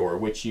discover a cure,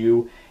 which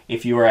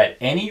if you are at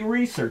any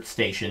research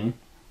station,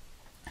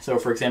 so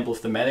for example,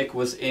 if the medic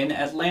was in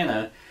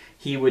Atlanta,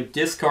 he would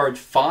discard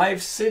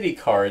 5 city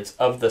cards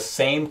of the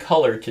same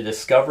color to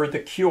discover the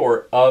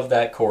cure of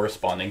that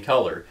corresponding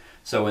color.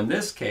 So in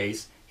this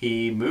case,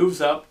 he moves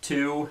up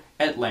to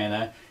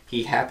Atlanta.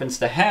 He happens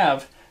to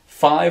have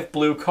 5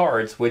 blue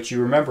cards, which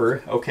you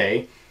remember,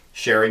 okay,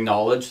 sharing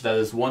knowledge, that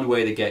is one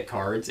way to get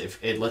cards.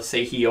 Let's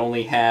say he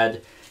only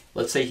had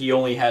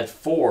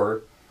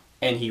 4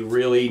 and he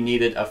really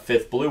needed a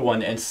 5th blue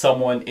one, and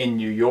someone in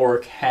New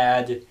York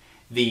had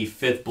the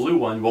 5th blue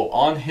one. Well,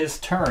 on his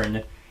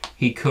turn,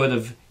 he could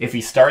have, if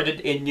he started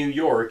in New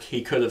York,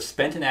 he could have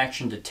spent an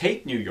action to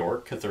take New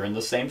York, because they're in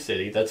the same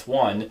city, that's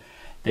 1.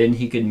 Then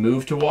he could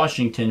move to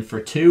Washington for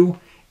 2,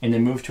 and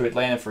then move to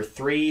Atlanta for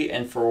 3,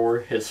 and for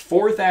his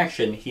 4th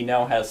action, he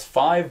now has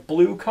 5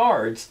 blue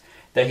cards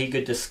that he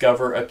could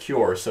discover a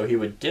cure. So he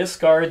would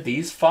discard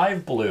these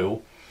 5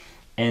 blue,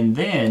 and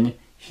then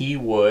he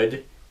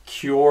would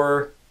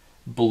cure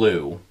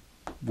blue,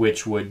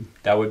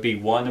 that would be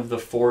one of the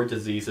 4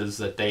 diseases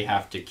that they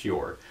have to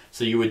cure.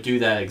 So you would do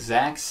that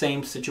exact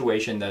same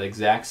situation, that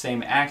exact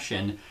same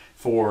action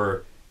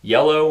for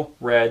yellow,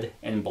 red,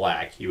 and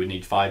black. You would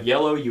need 5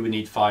 yellow, you would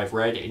need 5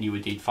 red, and you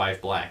would need 5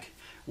 black.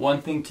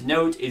 One thing to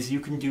note is you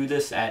can do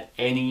this at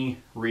any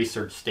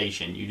research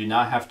station. You do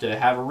not have to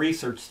have a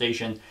research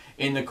station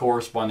in the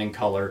corresponding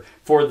color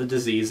for the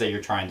disease that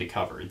you're trying to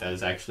cover. That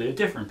is actually a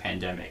different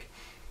pandemic.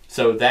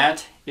 So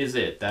that is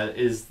it. That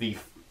is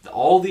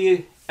all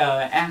the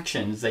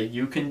actions that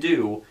you can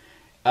do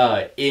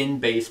in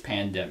base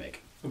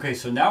Pandemic. Okay,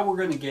 so now we're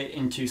going to get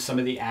into some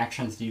of the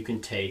actions you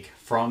can take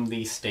from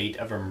the State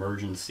of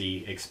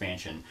Emergency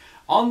expansion.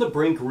 On the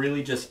Brink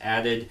really just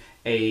added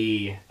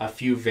a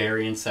few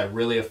variants that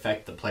really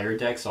affect the player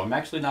deck, so I'm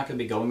actually not going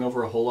to be going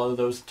over a whole lot of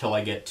those until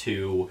I get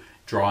to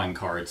drawing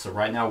cards. So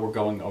right now we're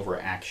going over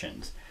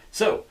actions.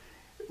 So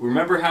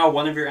remember how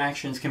one of your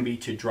actions can be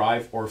to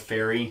drive or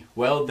ferry?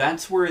 Well,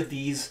 that's where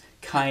these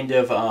kind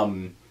of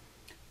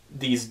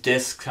these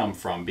discs come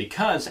from,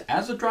 because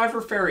as a drive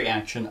or ferry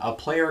action, a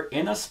player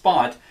in a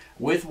spot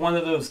with one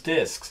of those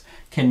discs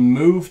can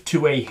move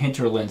to a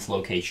hinterlands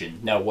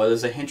location. Now, what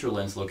is a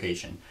hinterlands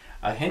location?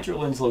 A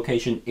hinterlands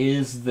location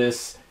is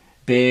this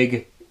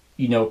big,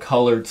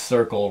 colored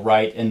circle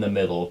right in the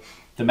middle.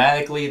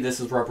 Thematically, this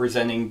is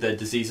representing the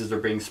diseases that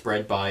are being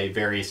spread by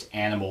various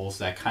animals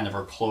that kind of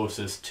are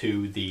closest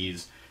to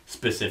these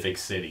specific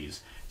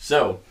cities.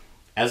 So,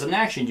 as an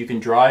action, you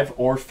can drive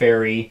or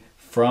ferry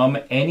from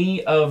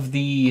any of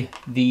the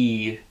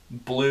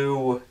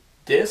blue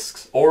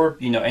discs, or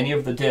any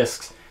of the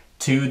discs,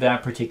 to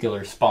that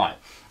particular spot.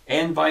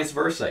 And vice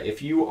versa.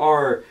 If you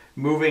are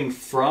moving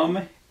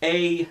from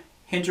a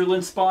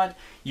hinterland spot,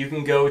 you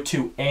can go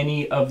to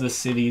any of the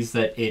cities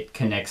that it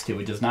connects to.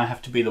 It does not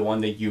have to be the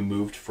one that you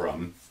moved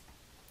from.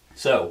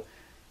 So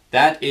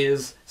that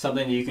is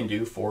something that you can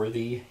do for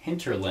the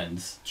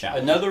Hinterlands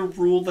Challenge. Another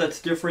rule that's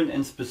different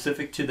and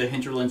specific to the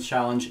Hinterlands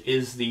Challenge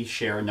is the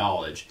share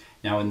knowledge.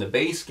 Now in the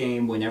base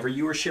game, whenever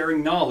you were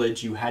sharing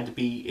knowledge, you had to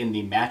be in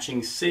the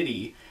matching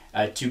city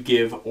to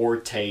give or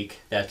take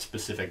that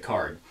specific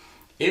card.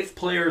 If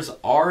players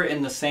are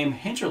in the same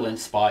hinterland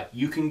spot,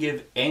 you can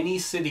give any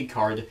city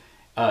card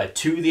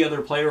to the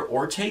other player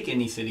or take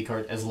any city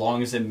card as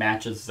long as it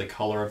matches the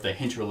color of the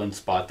hinterland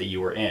spot that you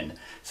were in.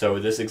 So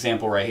this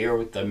example right here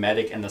with the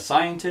medic and the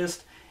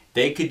scientist,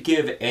 they could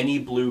give any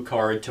blue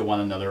card to one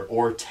another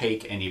or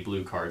take any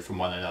blue card from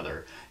one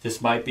another.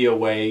 This might be a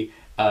way,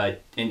 an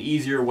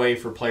easier way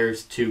for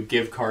players to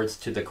give cards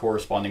to the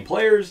corresponding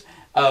players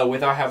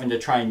without having to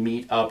try and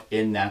meet up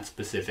in that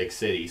specific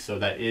city. So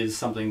that is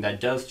something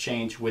that does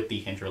change with the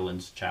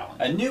Hinterlands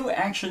Challenge. A new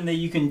action that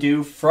you can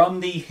do from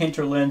the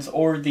Hinterlands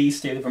or the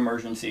State of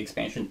Emergency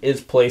expansion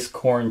is place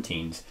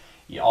quarantines.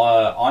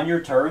 On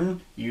your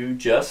turn, you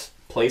just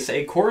place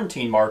a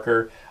quarantine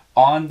marker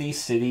on the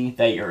city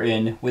that you're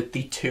in with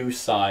the 2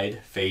 side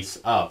face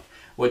up.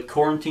 What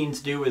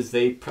quarantines do is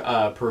they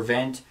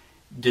prevent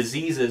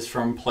diseases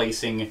from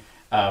placing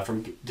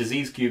from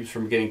disease cubes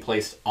from getting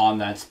placed on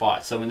that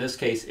spot. So in this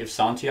case, if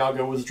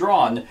Santiago was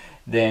drawn,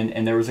 then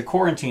and there was a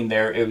quarantine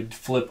there, it would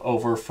flip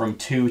over from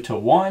 2 to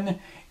 1,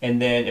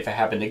 and then if it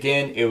happened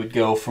again, it would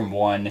go from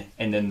 1,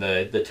 and then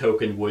the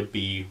token would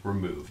be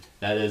removed.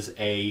 That is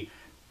a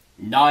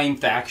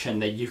 9th action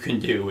that you can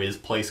do, is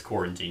place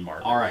quarantine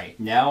marker. Alright,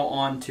 now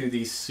on to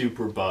the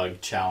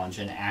Superbug challenge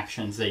and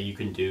actions that you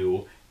can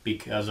do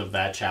because of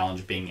that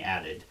challenge being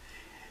added.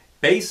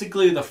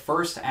 Basically, the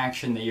first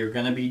action that you're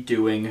going to be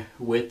doing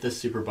with the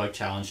Superbug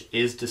challenge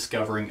is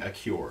discovering a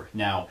cure.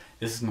 Now,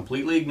 this is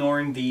completely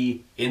ignoring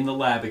the In the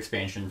Lab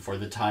expansion for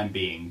the time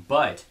being,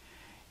 but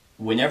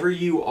whenever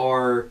you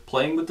are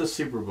playing with the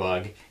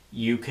Superbug,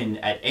 you can,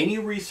 at any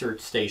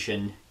research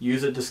station,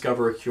 use a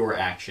Discover a Cure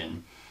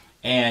action.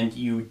 And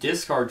you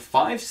discard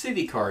 5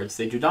 city cards.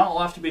 They do not all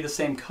have to be the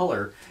same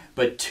color,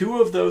 but 2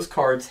 of those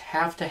cards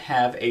have to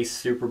have a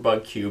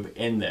Superbug cube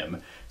in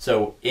them.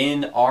 So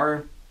in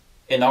our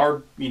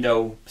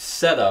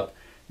setup,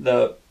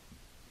 the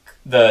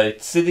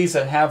cities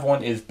that have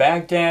one is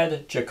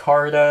Baghdad,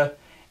 Jakarta,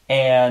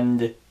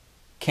 and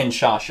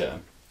Kinshasa.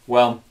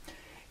 Well,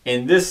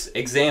 in this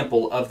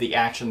example of the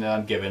action that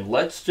I'm given,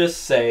 let's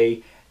just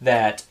say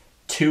that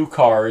 2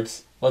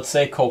 cards, let's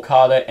say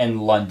Kolkata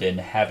and London,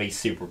 have a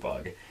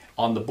Superbug.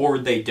 On the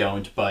board they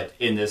don't, but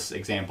in this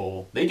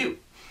example they do.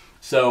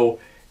 So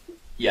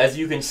as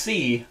you can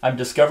see, I'm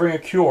discovering a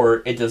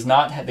cure. It does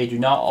not. They do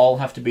not all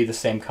have to be the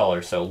same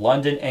color. So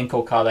London and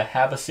Kolkata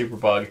have a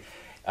Superbug.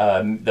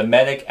 The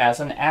medic, as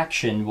an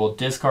action, will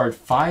discard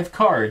 5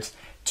 cards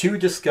to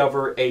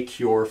discover a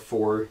cure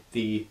for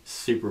the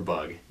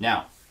Superbug.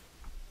 Now,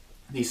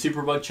 the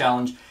Superbug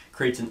challenge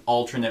creates an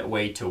alternate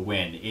way to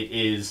win. It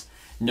is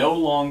no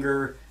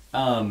longer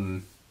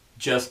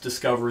just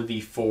discover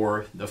the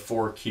four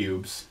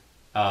cubes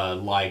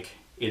like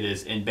it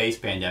is in base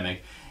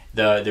Pandemic.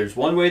 There's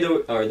one way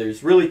to, or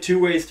there's really 2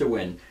 ways to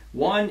win.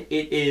 One,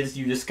 it is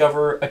you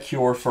discover a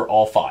cure for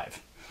all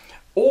 5,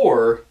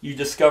 or you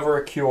discover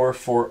a cure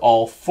for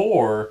all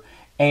 4,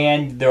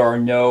 and there are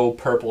no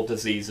purple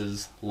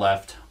diseases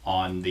left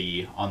on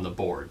the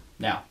board.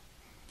 Now,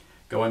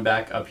 going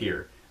back up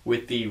here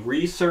with the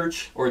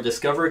research or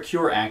discover a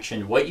cure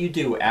action, what you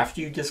do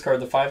after you discard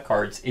the 5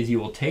 cards is you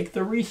will take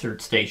the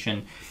research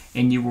station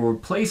and you will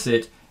replace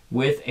it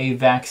with a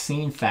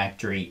vaccine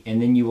factory,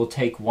 and then you will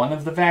take one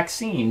of the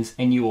vaccines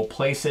and you will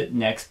place it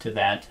next to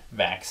that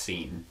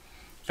vaccine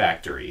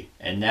factory.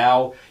 And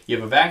now you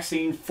have a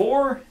vaccine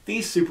for the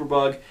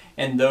Superbug,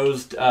 and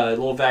those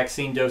little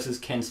vaccine doses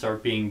can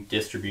start being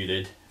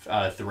distributed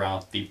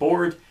throughout the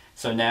board.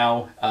 So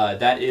now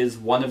that is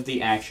one of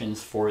the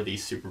actions for the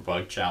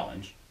Superbug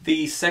challenge.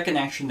 The second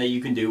action that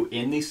you can do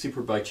in the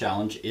Superbug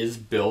challenge is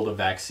build a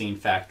vaccine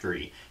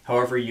factory.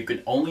 However, you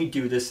can only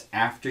do this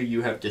after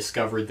you have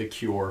discovered the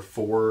cure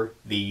for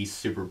the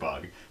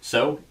Superbug.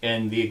 So,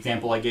 in the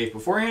example I gave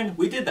beforehand,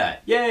 we did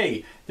that.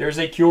 Yay! There's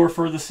a cure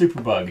for the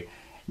Superbug.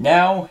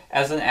 Now,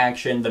 as an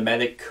action, the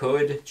medic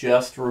could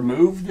just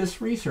remove this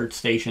research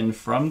station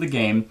from the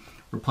game,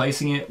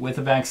 replacing it with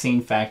a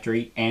vaccine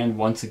factory, and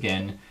once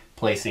again,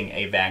 placing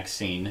a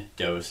vaccine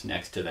dose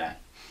next to that.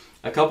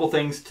 A couple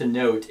things to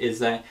note is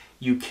that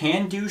you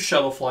can do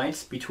shuttle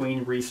flights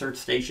between research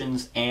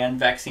stations and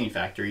vaccine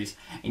factories,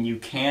 and you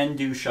can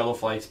do shuttle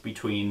flights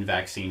between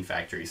vaccine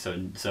factories.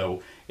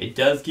 So it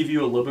does give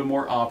you a little bit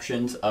more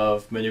options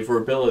of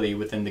maneuverability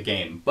within the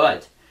game.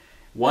 But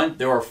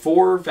there are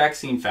 4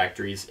 vaccine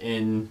factories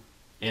in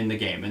the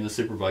game, in the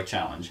Superbug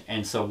challenge.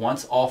 And so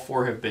once all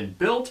 4 have been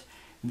built,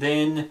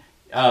 then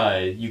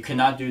you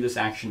cannot do this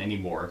action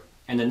anymore.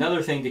 And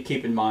another thing to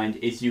keep in mind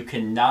is you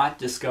cannot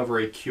discover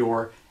a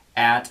cure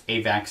at a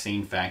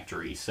vaccine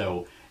factory.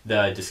 So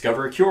the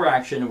Discover a Cure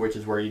action, which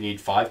is where you need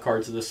 5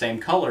 cards of the same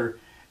color,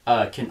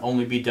 can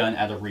only be done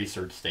at a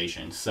research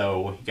station.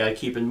 So you got to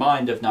keep in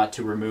mind of not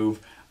to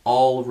remove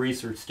all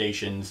research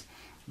stations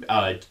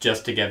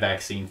just to get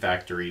vaccine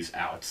factories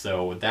out.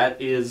 So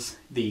that is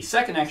the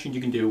second action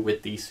you can do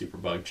with the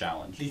Superbug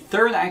challenge. The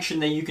third action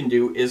that you can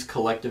do is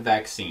collect a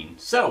vaccine.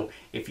 So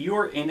if you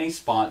are in a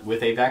spot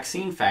with a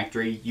vaccine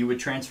factory, you would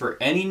transfer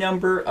any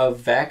number of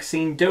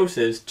vaccine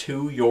doses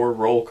to your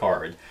roll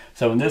card.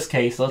 So in this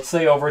case, let's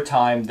say over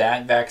time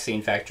that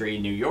vaccine factory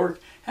in New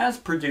York has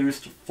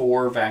produced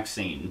 4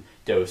 vaccine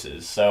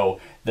doses. So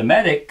the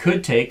medic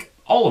could take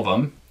all of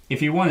them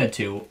if he wanted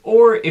to,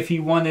 or if he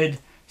wanted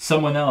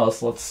someone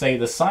else, let's say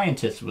the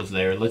scientist was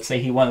there, let's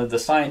say he wanted the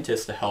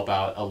scientist to help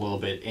out a little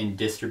bit in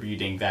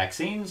distributing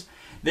vaccines,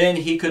 then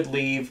he could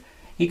leave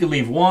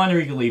 1 or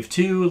he could leave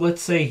 2.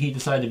 Let's say he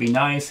decided to be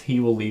nice, he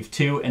will leave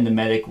 2 and the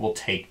medic will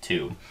take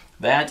 2.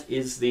 That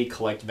is the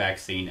collect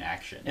vaccine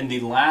action. And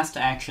the last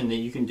action that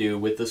you can do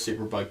with the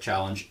Superbug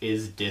challenge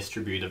is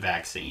distribute a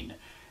vaccine.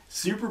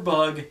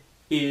 Superbug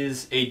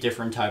is a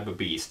different type of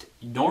beast.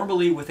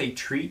 Normally with a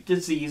treat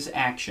disease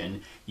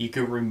action, you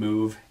could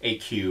remove a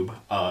cube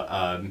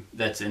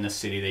that's in the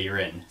city that you're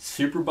in.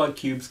 Superbug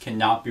cubes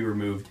cannot be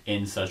removed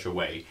in such a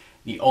way.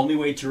 The only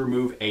way to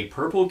remove a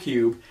purple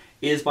cube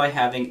is by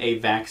having a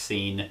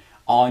vaccine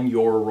on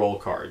your roll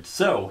card.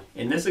 So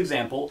in this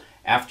example,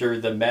 after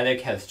the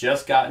medic has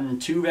just gotten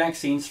 2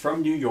 vaccines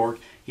from New York,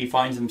 he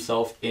finds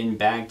himself in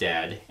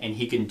Baghdad, and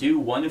he can do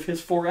one of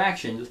his 4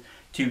 actions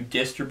to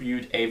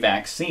distribute a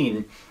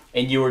vaccine,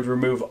 and you would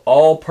remove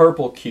all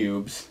purple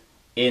cubes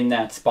in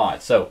that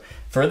spot. So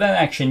for that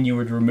action, you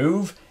would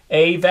remove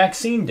a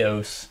vaccine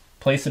dose,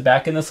 place it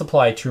back in the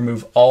supply to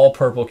remove all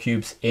purple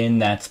cubes in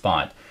that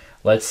spot.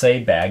 Let's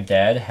say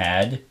Baghdad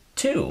had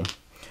 2.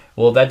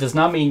 Well, that does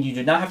not mean you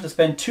do not have to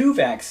spend 2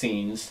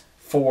 vaccines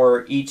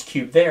for each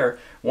cube there.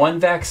 1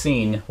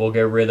 vaccine will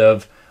get rid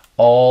of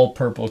all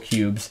purple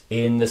cubes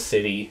in the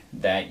city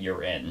that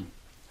you're in.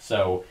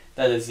 So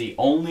that is the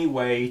only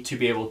way to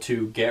be able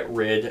to get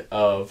rid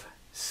of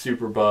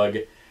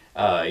superbug,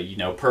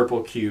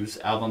 purple cubes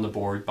out on the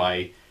board,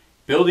 by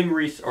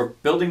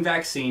building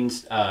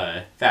vaccines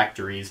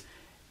factories,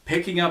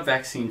 picking up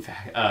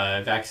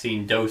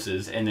vaccine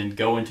doses, and then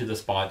go into the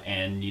spot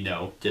and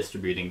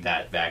distributing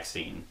that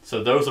vaccine.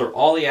 So those are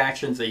all the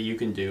actions that you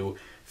can do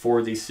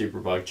for the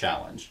Superbug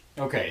Challenge.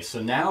 Okay,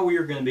 so now we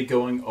are going to be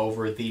going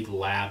over the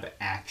lab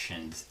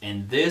actions.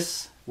 And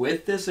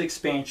with this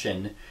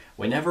expansion,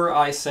 whenever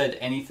I said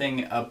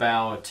anything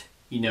about,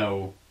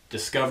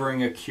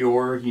 discovering a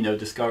cure,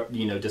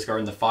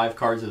 discarding the 5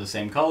 cards of the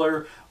same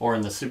color, or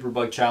in the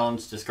Superbug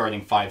Challenge,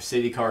 discarding 5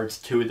 city cards,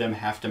 2 of them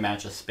have to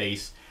match a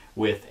space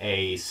with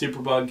a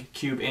Superbug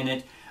cube in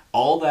it,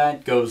 all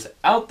that goes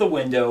out the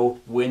window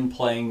when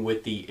playing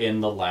with the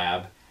In the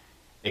Lab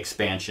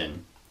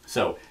expansion.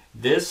 So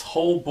this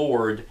whole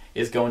board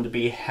is going to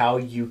be how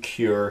you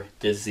cure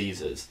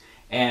diseases.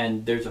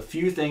 And there's a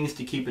few things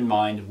to keep in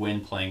mind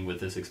when playing with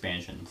this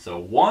expansion. So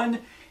one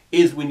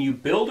is when you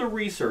build a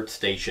research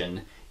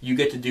station, you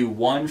get to do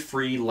 1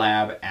 free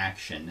lab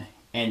action.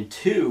 And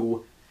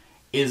 2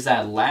 is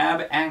that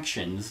lab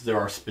actions, there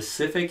are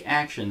specific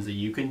actions that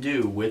you can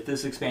do with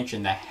this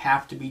expansion that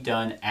have to be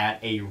done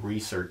at a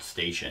research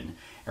station.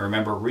 And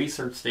remember,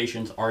 research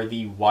stations are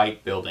the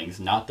white buildings,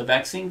 not the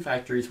vaccine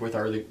factories, which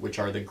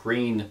are the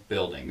green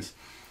buildings.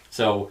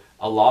 So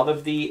a lot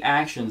of the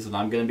actions that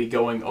I'm going to be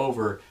going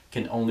over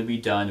can only be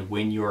done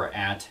when you are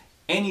at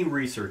any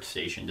research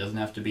station. It doesn't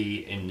have to be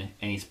in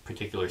any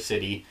particular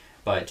city,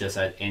 but just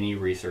at any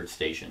research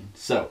station.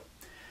 So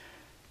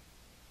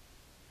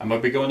I'm going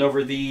to be going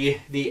over the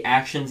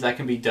actions that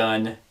can be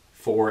done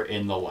for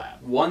In the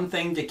Lab. One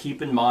thing to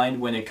keep in mind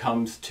when it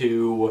comes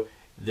to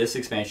this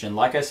expansion,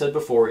 like I said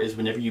before, is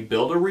whenever you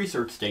build a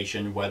research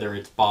station, whether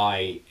it's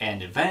by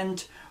an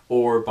event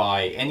or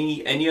by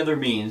any other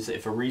means,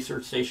 if a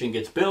research station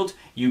gets built,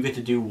 you get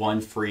to do 1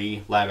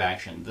 free lab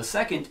action. The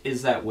second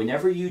is that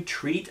whenever you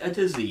treat a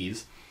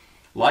disease,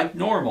 like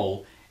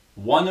normal,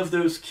 one of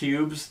those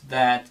cubes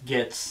that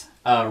gets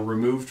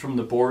removed from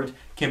the board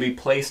can be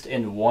placed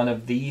in one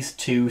of these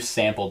 2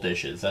 sample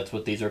dishes. That's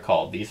what these are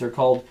called. These are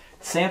called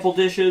sample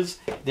dishes.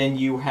 Then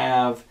you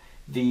have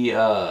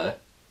the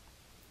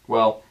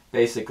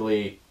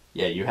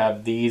you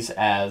have these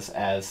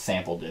as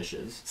sample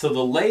dishes. So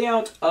the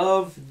layout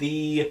of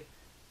the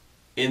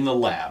In the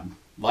Lab,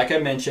 like I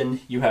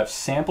mentioned, you have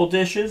sample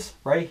dishes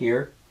right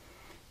here.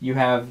 You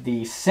have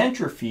the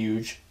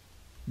centrifuge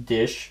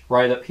dish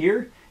right up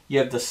here. You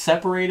have the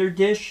separator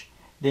dish.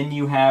 Then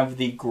you have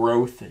the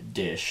growth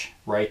dish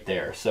right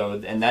there.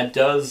 So, and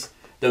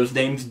those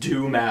names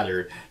do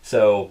matter.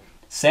 So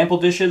sample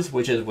dishes,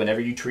 which is whenever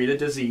you treat a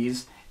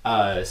disease.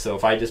 So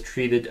if I just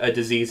treated a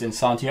disease in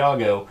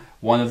Santiago,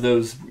 one of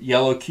those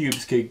yellow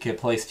cubes could get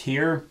placed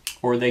here,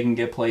 or they can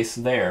get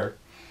placed there.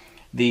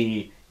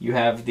 You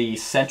have the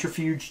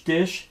centrifuge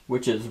dish,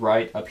 which is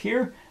right up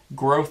here,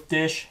 growth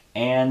dish,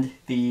 and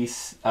the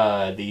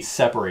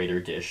separator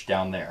dish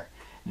down there.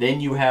 Then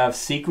you have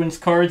sequence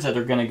cards that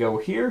are going to go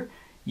here.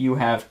 You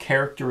have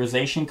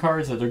characterization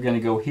cards that are going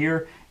to go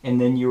here, and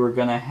then you are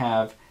going to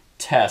have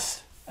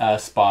test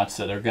spots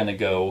that are going to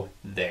go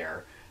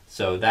there.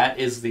 So that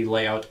is the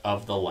layout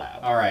of the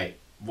lab. All right,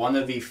 one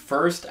of the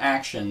first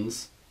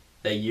actions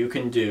that you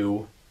can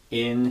do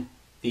in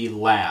the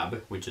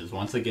lab, which is,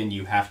 once again,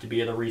 you have to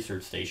be at a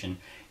research station,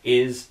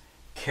 is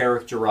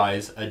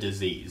characterize a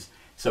disease.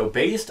 So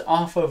based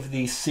off of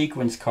these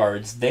sequence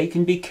cards, they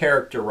can be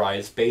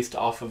characterized based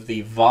off of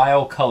the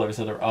vial colors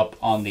that are up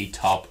on the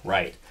top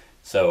right.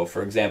 So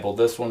for example,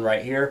 this one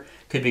right here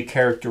could be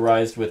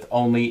characterized with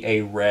only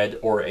a red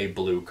or a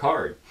blue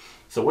card.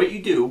 So what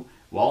you do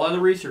while at a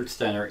research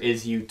center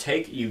is you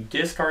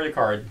discard a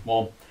card.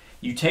 Well,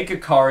 you take a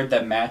card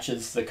that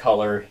matches the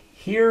color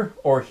here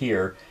or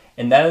here,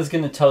 and that is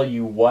going to tell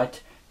you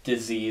what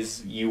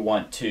disease you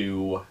want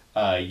to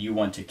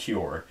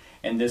cure.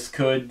 And this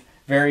could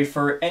vary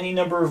for any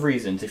number of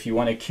reasons. If you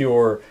want to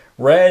cure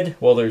red,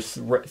 well, there's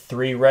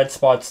 3 red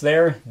spots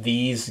there.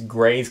 These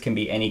grays can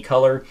be any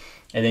color,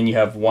 and then you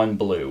have 1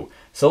 blue.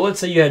 So let's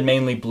say you had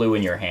mainly blue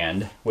in your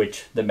hand,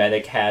 which the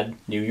medic had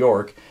New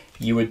York.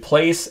 You would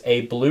place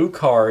a blue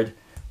card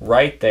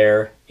right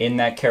there in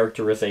that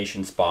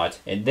characterization spot,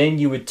 and then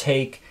you would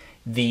take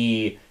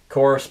the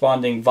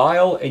corresponding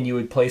vial and you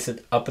would place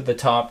it up at the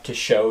top to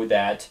show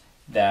that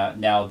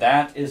Now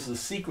that is the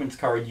sequence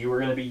card you are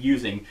going to be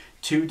using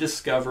to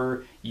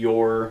discover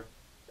your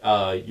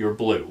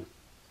blue.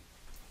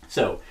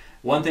 So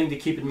one thing to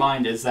keep in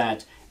mind is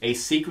that a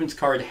sequence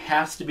card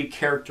has to be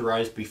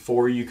characterized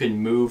before you can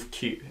move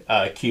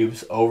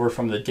cubes over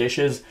from the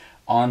dishes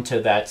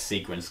onto that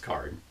sequence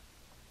card.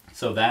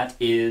 So that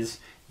is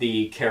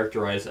the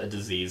characterize a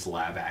disease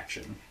lab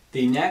action.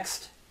 The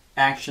next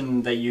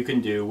action that you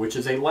can do, which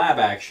is a lab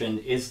action,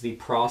 is the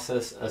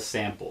process a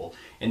sample.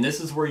 And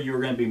this is where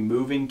you're going to be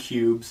moving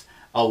cubes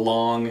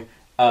along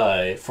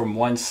from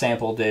one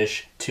sample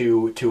dish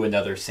to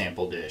another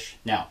sample dish.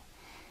 Now,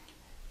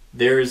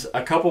 there's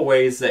a couple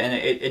ways that, and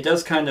it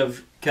does kind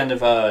of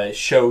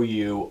show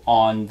you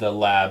on the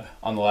lab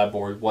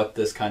board what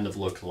this kind of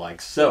looks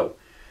like. So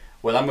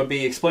what I'm going to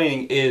be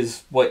explaining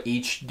is what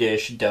each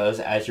dish does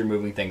as you're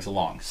moving things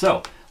along.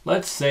 So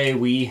let's say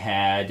we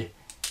had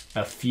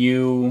a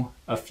few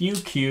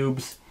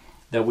cubes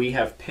that we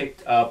have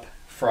picked up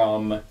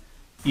from,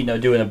 you know,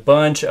 doing a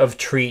bunch of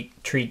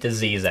treat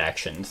disease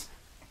actions.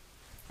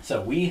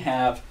 So we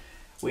have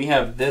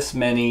this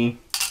many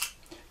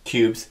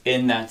cubes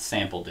in that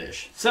sample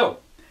dish. So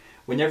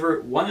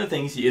whenever, one of the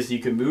things is you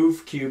can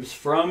move cubes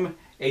from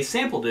a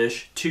sample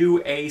dish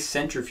to a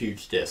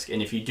centrifuge disc.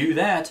 And if you do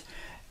that,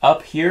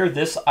 up here,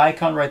 this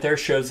icon right there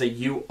shows that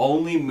you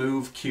only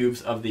move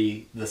cubes of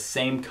the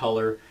same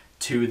color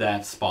to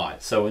that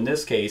spot. So in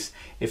this case,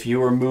 if you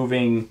were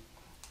moving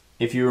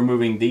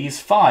these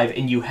 5,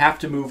 and you have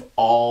to move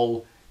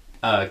all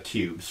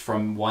cubes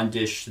from one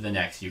dish to the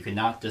next. You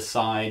cannot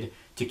decide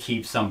to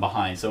keep some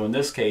behind. So in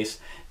this case,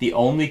 the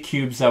only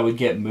cubes that would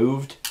get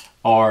moved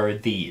are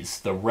these.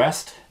 The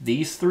rest,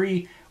 these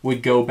 3,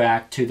 would go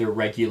back to their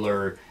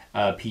regular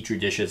Petri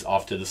dishes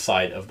off to the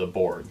side of the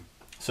board.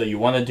 So you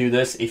want to do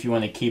this if you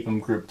want to keep them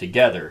grouped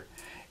together.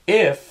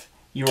 If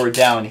you are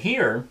down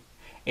here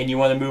and you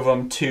want to move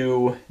them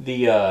to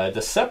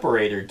the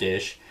separator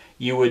dish,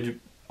 you would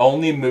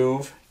only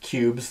move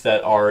cubes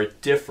that are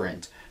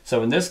different.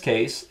 So in this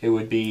case, it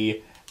would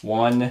be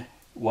one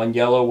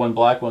yellow, one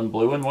black, one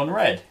blue, and one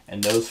red.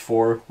 And those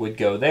 4 would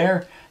go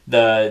there.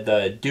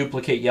 The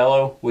duplicate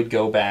yellow would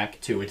go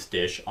back to its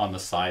dish on the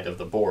side of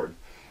the board.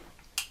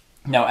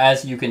 Now,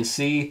 as you can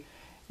see,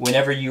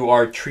 whenever you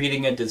are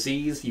treating a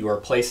disease, you are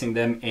placing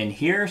them in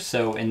here.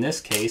 So in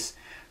this case,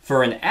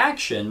 for an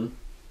action,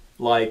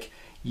 like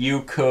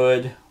you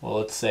could, well,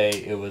 let's say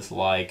it was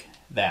like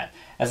that.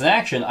 As an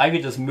action, I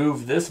could just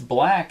move this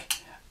black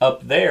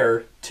up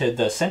there to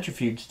the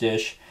centrifuge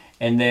dish,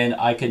 and then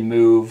I could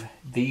move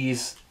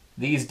these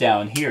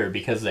down here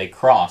because they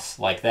cross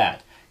like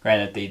that.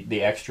 Granted,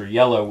 the extra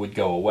yellow would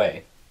go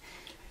away.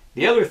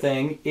 The other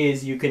thing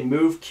is you can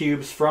move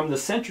cubes from the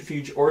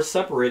centrifuge or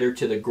separator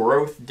to the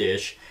growth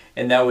dish,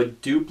 and that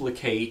would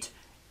duplicate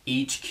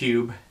each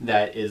cube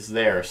that is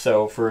there.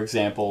 So for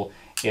example,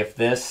 if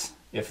this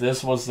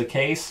was the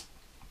case,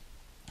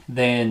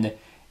 then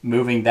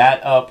moving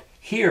that up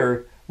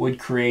here would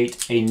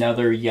create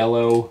another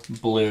yellow,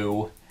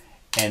 blue,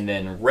 and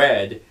then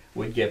red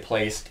would get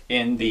placed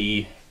in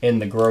the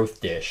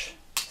growth dish.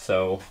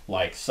 So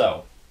like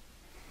so.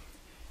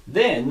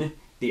 Then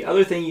the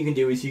other thing you can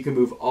do is you can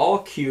move all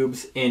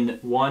cubes in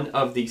one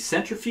of the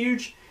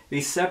centrifuge,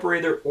 the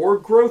separator, or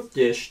growth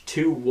dish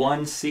to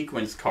one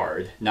sequence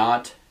card,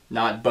 not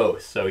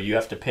both. So you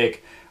have to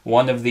pick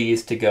one of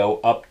these to go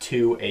up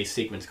to a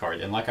sequence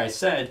card. And like I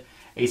said,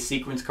 a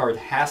sequence card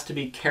has to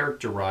be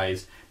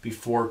characterized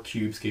before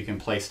cubes get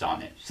placed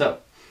on it. So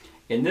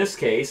in this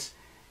case,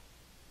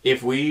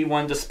 if we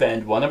wanted to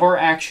spend one of our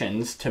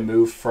actions to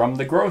move from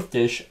the growth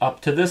dish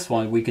up to this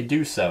one, we could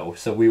do so.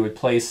 So we would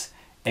place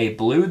a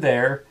blue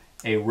there,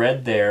 a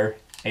red there,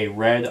 a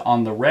red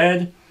on the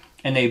red,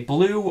 and a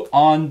blue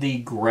on the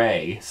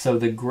gray. So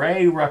the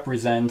gray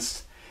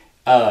represents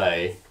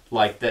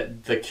like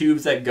the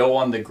cubes that go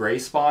on the gray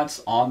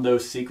spots on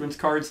those sequence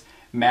cards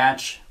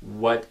match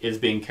what is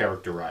being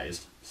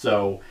characterized.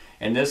 So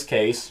in this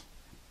case,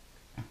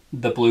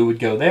 the blue would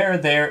go there,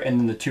 and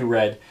then the 2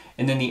 red,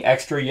 and then the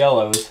extra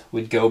yellows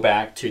would go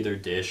back to their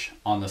dish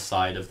on the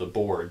side of the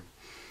board.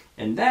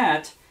 And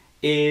that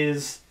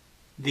is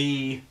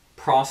the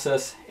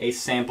process a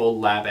sample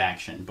lab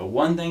action. But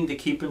one thing to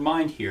keep in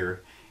mind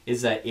here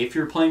is that if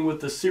you're playing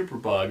with the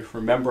superbug,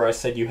 remember I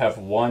said you have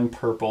 1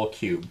 purple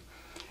cube.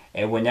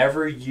 And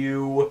whenever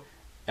you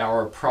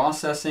are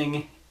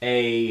processing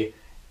a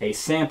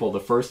sample,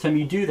 the first time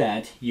you do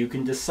that, you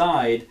can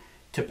decide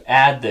to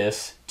add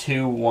this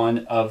to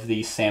one of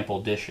the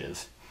sample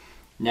dishes.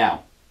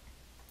 Now,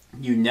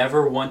 you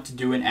never want to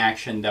do an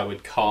action that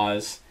would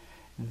cause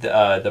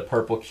the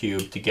purple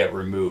cube to get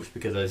removed,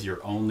 because that's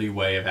your only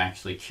way of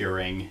actually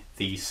curing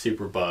the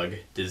superbug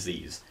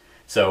disease.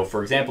 So,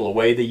 for example, a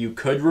way that you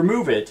could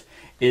remove it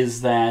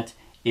is that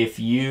if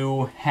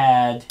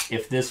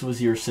this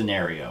was your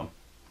scenario,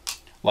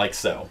 like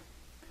so.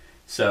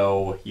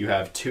 So you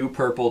have 2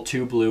 purple,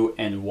 2 blue,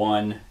 and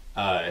 1,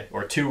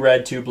 or 2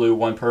 red, 2 blue,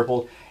 1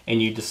 purple,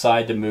 and you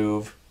decide to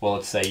move, well,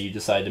 let's say you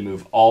decide to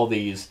move all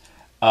these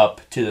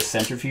up to the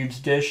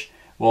centrifuge dish.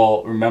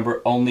 Well,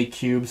 remember, only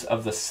cubes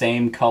of the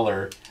same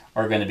color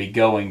are going to be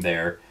going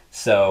there.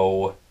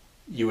 So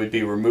you would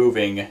be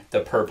removing the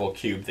purple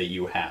cube that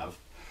you have.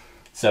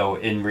 So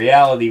in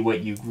reality,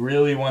 what you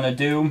really want to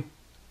do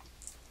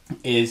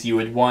is you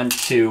would want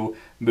to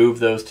move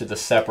those to the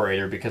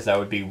separator, because that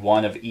would be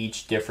one of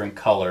each different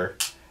color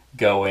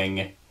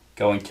going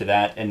to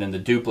that, and then the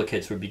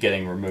duplicates would be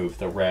getting removed,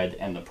 the red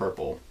and the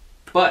purple.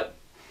 But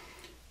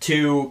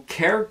to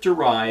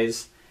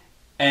characterize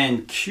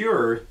and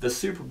cure the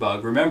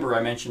superbug, remember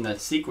I mentioned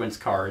that sequence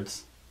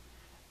cards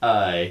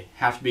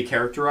have to be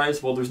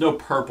characterized. Well, there's no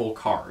purple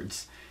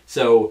cards.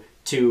 So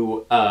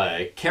to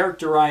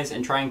characterize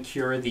and try and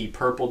cure the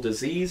purple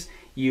disease,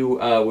 you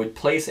would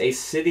place a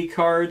city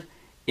card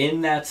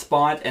in that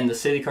spot, and the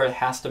city card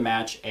has to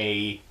match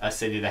a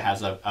city that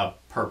has a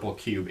purple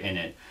cube in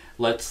it.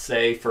 Let's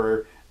say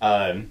for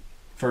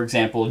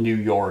example, New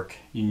York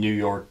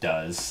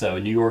does. So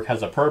New York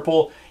has a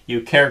purple,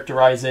 you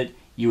characterize it,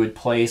 you would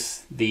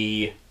place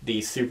the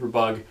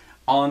superbug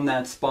on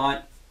that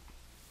spot,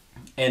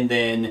 and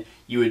then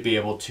you would be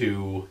able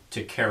to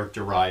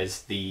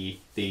characterize the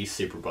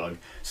superbug.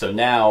 So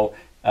now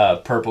a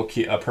purple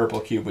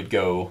cube would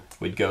go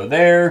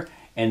there,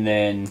 and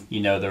then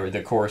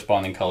the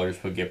corresponding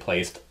colors would get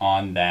placed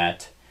on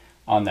that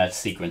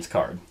sequence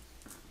card.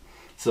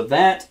 So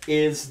that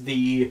is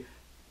the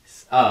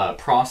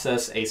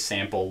process a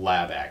sample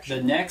lab action.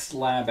 The next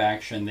lab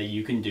action that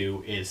you can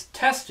do is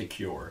test a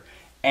cure.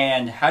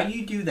 And how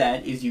you do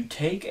that is you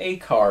take a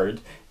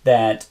card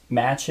that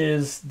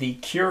matches the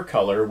cure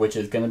color, which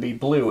is going to be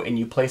blue, and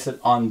you place it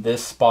on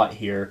this spot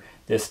here,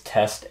 this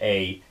test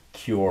a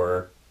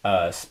cure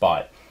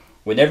spot.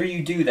 Whenever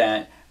you do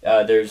that,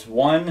 there's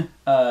one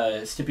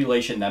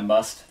stipulation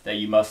that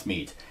you must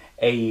meet.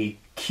 A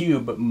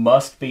cube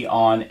must be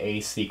on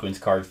a sequence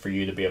card for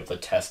you to be able to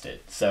test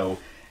it. So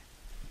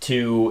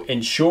to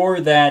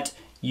ensure that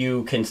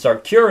you can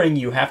start curing,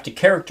 you have to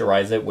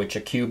characterize it, which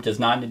a cube does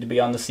not need to be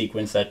on the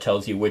sequence. That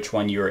tells you which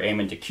one you're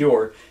aiming to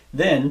cure.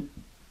 Then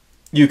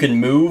you can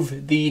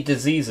move the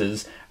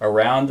diseases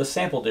around the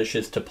sample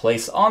dishes to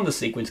place on the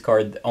sequence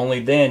card. Only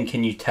then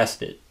can you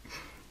test it.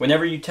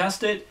 Whenever you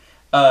test it,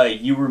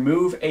 you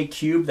remove a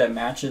cube that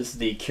matches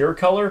the cure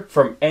color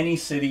from any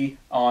city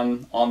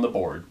on the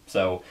board.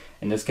 So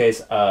in this case,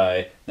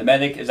 the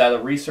medic is at a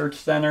research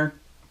center.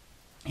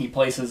 He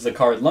places the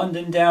card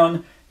London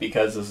down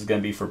because this is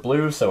going to be for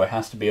blue, so it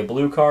has to be a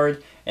blue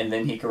card, and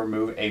then he can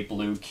remove a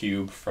blue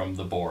cube from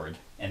the board.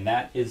 And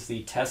that is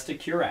the test a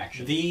cure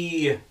action.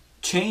 The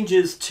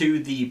changes to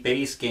the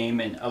base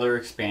game and other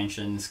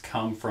expansions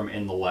come from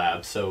in the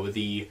lab. So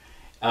the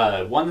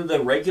one of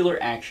the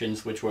regular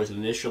actions, which was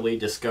initially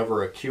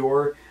discover a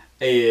cure,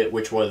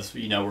 which was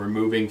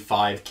removing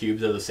 5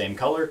 cubes of the same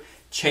color,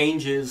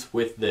 changes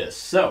with this.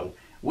 So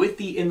with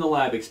the In the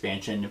Lab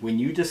expansion, when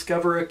you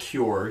discover a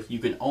cure, you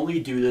can only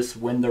do this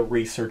when the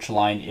research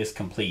line is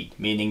complete,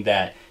 meaning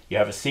that you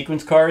have a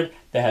sequence card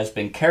that has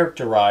been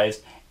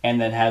characterized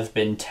and that has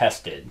been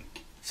tested.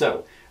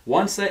 So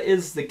once that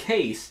is the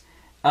case,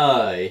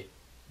 then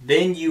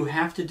you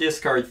have to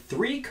discard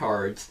 3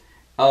 cards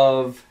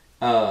of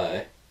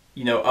a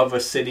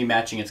city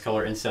matching its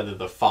color instead of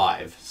the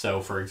 5. So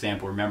for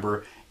example,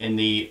 remember in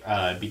the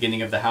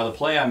beginning of the How to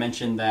Play, I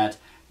mentioned that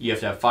you have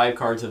to have 5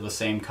 cards of the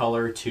same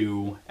color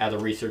at a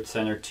research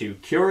center to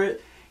cure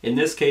it. In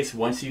this case,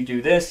 once you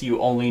do this, you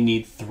only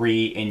need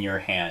 3 in your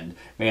hand,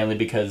 mainly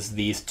because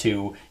these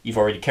 2 you've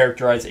already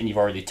characterized and you've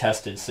already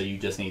tested, so you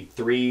just need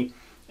 3,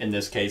 in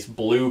this case,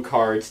 blue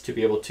cards to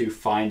be able to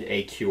find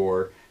a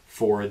cure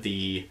for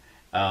the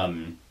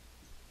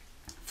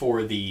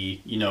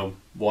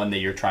one that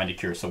you're trying to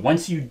cure. So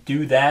once you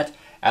do that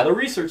at a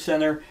research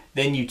center,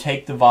 then you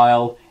take the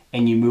vial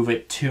and you move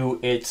it to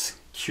its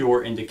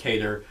cure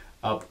indicator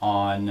up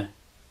on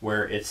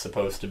where it's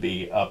supposed to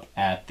be, up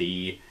at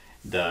the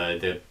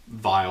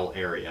vial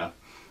area.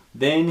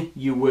 Then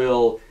you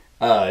will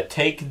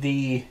take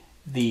the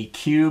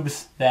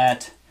cubes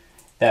that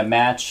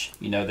match,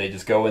 they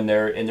just go in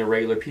their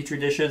regular petri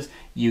dishes.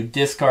 You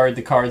discard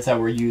the cards that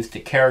were used to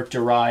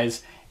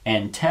characterize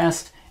and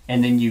test,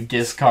 and then you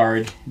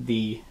discard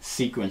the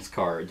sequence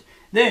card.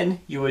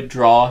 Then you would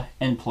draw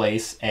and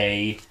place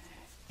a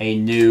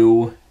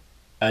new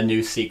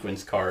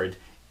sequence card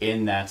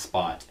in that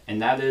spot.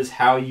 And that is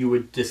how you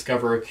would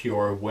discover a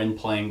cure when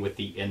playing with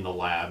the In the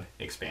Lab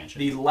expansion.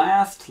 The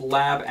last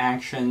lab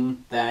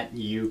action that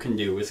you can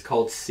do is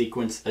called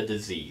Sequence a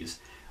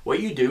Disease. What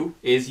you do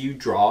is you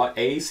draw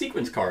a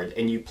sequence card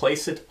and you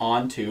place it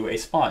onto a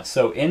spot.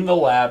 So In the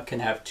Lab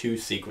can have 2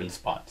 sequence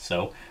spots.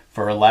 So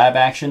for a lab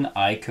action,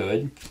 I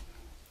could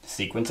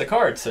sequence a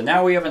card. So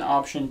now we have an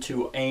option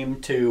to aim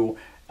to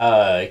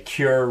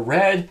cure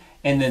red.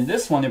 And then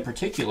this one in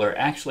particular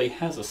actually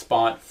has a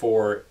spot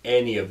for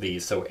any of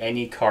these. So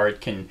any card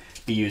can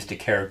be used to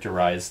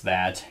characterize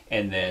that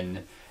and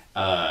then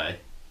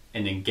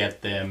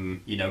get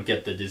them,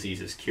 get the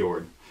diseases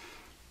cured.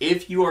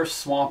 If you are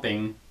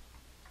swapping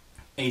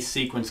a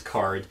sequence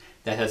card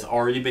that has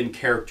already been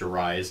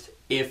characterized,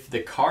 if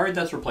the card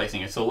that's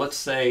replacing it, so let's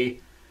say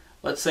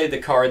let's say the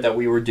card that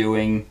we were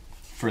doing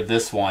for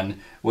this one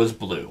was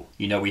blue.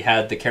 You know, we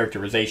had the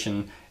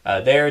characterization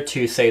there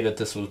to say that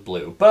this was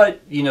blue.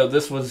 But, you know,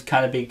 this was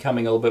kind of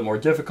becoming a little bit more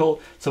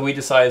difficult, so we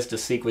decided to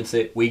sequence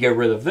it. We get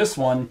rid of this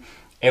one,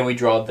 and we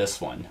draw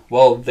this one.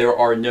 Well,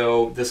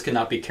 this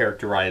cannot be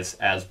characterized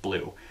as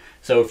blue.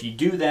 So if you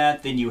do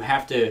that, then you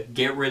have to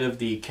get rid of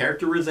the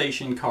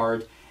characterization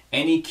card,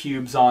 any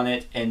cubes on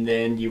it, and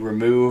then you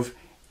remove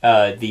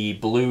the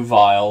blue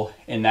vial,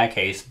 in that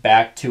case,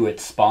 back to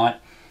its spot,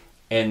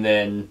 and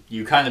then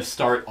you kind of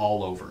start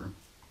all over.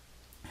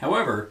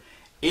 However,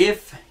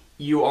 if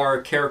you are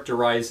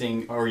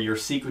characterizing or you're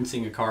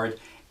sequencing a card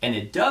and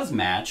it does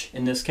match,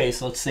 in this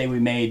case, let's say we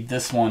made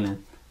this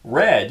one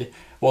red,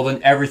 well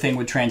then everything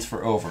would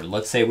transfer over.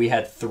 Let's say we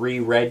had 3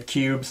 red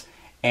cubes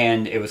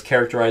and it was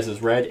characterized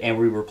as red and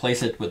we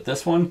replace it with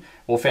this one,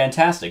 well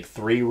fantastic,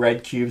 3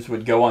 red cubes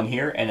would go on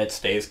here and it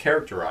stays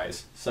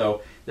characterized.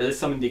 So that is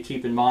something to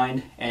keep in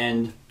mind,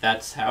 and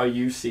that's how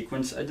you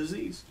sequence a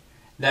disease.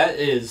 That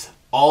is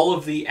all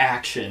of the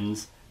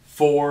actions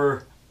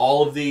for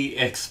all of the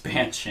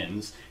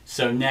expansions.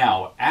 So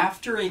now,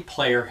 after a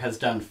player has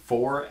done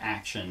 4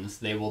 actions,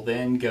 they will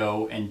then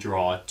go and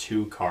draw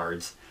 2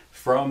 cards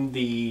from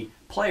the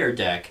player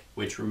deck,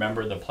 which,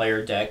 remember, the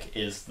player deck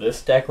is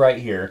this deck right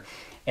here,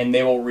 and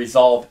they will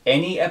resolve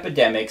any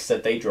epidemics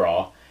that they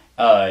draw.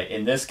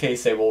 In this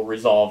case, they will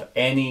resolve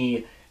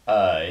any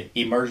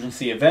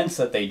emergency events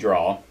that they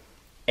draw,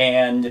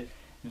 and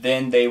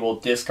then they will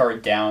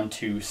discard down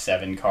to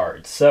 7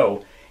 cards.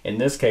 So in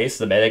this case,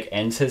 the medic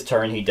ends his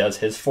turn, he does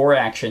his 4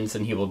 actions,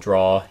 and he will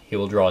draw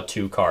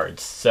 2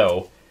 cards.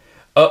 So,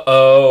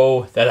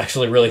 that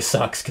actually really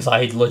sucks, because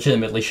I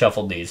legitimately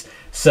shuffled these.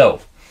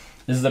 So,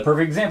 this is the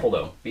perfect example,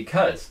 though,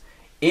 because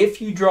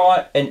if you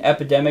draw an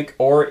epidemic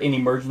or an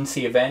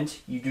emergency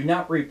event, you do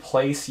not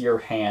replace your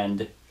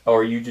hand,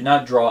 or you do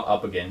not draw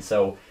up again.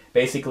 So,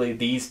 basically,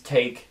 these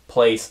take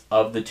place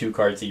of the 2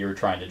 cards that you're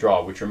trying to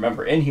draw, which,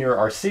 remember, in here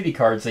are city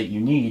cards that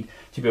you need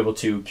to be able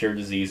to cure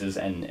diseases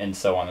and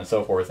so on and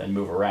so forth and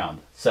move around.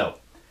 So,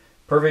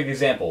 perfect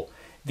example.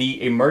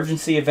 The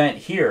emergency event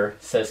here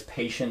says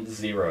patient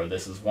 0.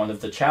 This is one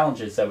of the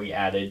challenges that we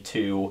added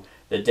to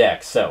the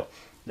deck. So,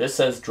 this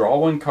says draw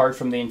 1 card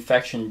from the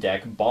infection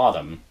deck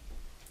bottom.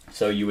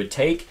 So you would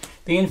take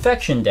the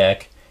infection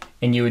deck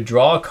and you would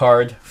draw a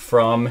card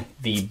from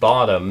the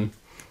bottom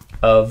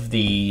of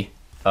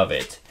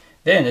it.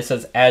 Then it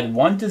says add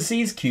 1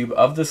 disease cube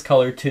of this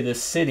color to the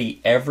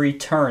city every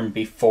turn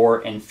before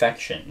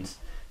infections.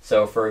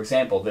 So for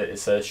example, it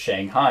says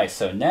Shanghai.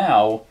 So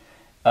now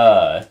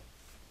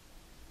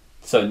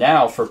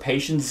for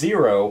patient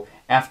 0,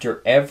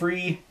 after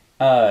every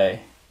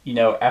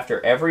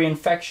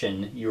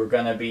infection, you're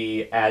going to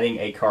be adding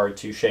a card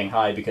to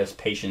Shanghai because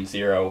patient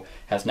 0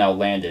 has now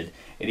landed.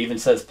 It even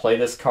says play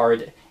this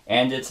card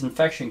and its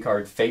infection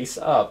card face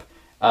up.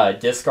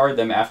 Discard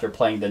them after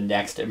playing the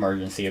next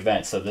emergency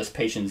event. So this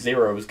patient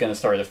 0 is going to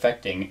start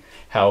affecting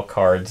how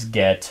cards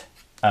get,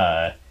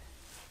 how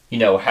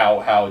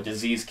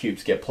disease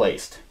cubes get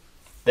placed.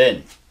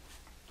 Then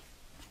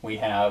we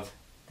have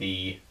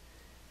the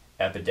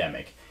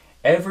epidemic.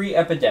 Every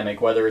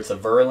epidemic, whether it's a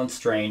virulent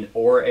strain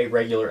or a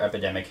regular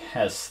epidemic,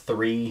 has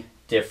 3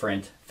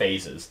 different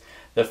phases.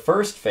 The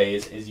first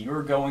phase is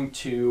you're going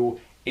to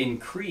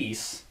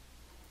increase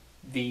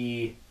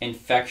the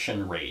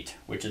infection rate,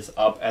 which is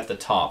up at the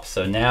top.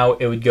 So now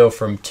it would go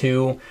from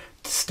 2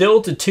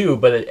 still to 2,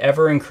 but it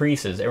ever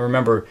increases. And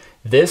remember,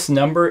 this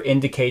number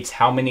indicates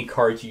how many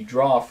cards you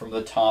draw from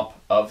the top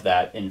of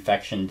that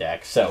infection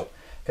deck. So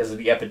because of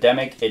the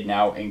epidemic, it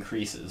now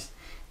increases.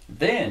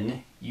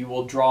 Then you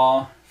will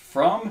draw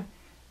from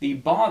the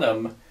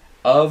bottom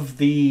of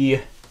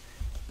the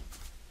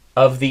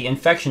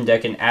infection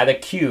deck and add a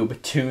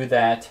cube to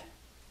that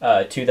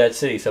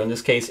city. So in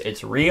this case,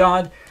 it's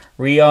Riyadh.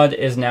 Riyadh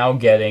is now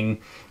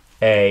getting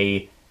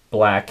a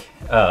black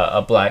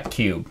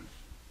cube.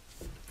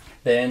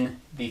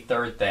 Then the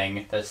third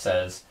thing that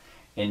says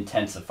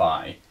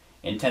intensify.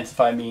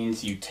 Intensify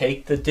means you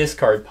take the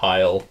discard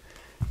pile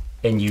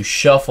and you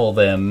shuffle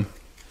them.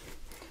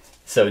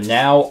 So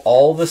now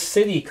all the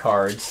city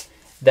cards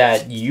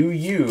that you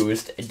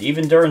used,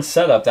 even during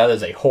setup, that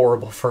is a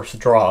horrible first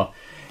draw.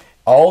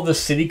 All the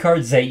city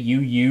cards that you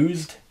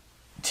used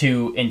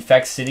to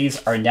infect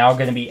cities are now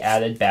going to be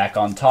added back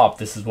on top.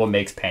 This is what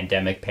makes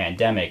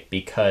pandemic,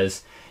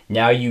 because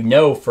now you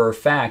know for a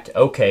fact,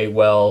 okay,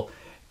 well,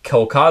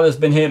 Kolkata's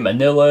been hit,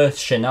 Manila,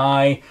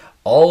 Chennai,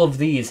 all of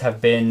these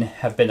have been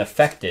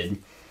affected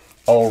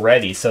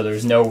already. So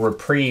there's no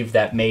reprieve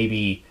that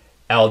maybe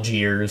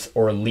Algiers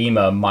or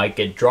Lima might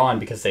get drawn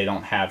because they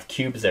don't have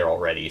cubes there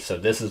already. So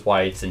this is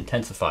why it's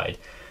intensified.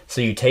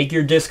 So you take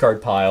your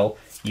discard pile,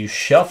 you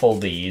shuffle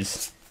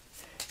these,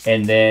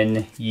 and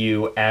then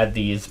you add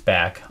these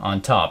back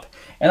on top.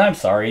 And I'm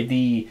sorry,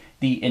 the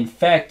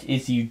infect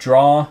is you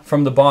draw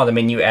from the bottom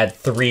and you add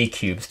 3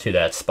 cubes to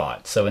that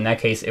spot. So in that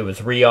case, it was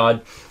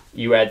Riyadh.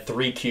 You add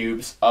 3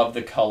 cubes of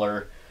the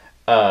color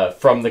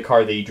from the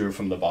card that you drew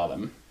from the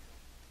bottom.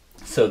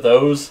 So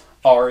those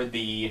are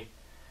the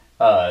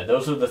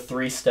Those are the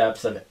 3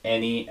 steps of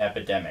any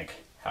epidemic.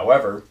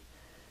 However,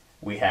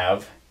 we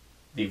have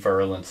the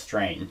virulent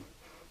strain.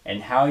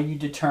 And how you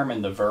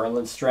determine the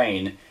virulent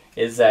strain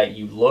is that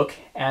you look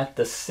at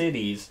the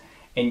cities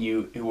and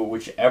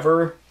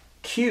whichever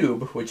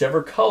cube,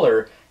 whichever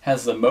color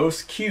has the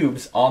most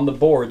cubes on the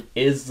board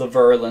is the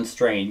virulent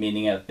strain,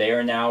 meaning that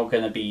they're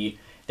going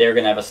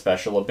to have a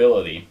special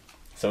ability.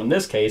 So in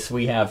this case,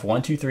 we have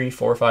 1, 2, 3,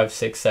 4, 5,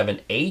 6, 7,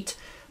 8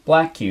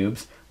 black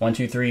cubes, 1,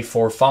 2, 3,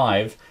 4,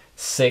 5,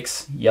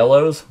 6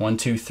 yellows, 1,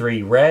 2,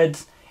 3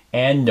 reds,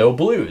 and no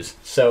blues.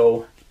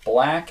 So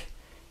black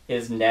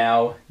is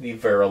now the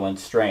virulent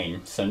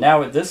strain. So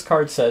now this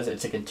card says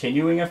it's a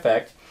continuing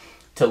effect.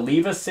 To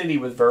leave a city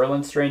with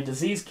virulent strain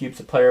disease cubes,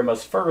 the player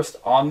must first,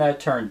 on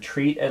that turn,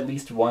 treat at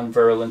least 1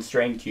 virulent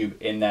strain cube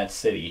in that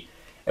city.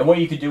 And what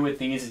you could do with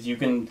these is you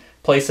can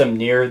place them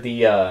near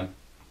the,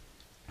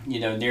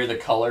 near the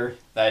color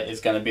that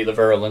is going to be the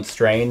virulent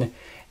strain.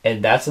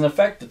 And that's an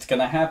effect that's going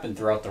to happen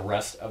throughout the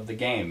rest of the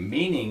game.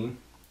 Meaning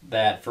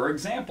that, for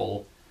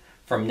example,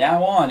 from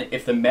now on,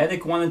 if the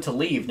medic wanted to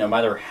leave, no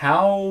matter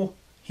how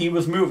he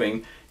was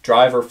moving,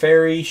 driver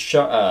ferry,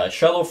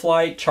 shuttle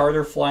flight,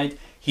 charter flight,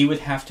 he would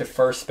have to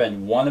first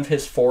spend 1 of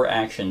his 4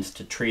 actions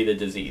to treat a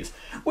disease,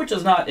 which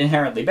is not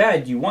inherently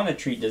bad. You want to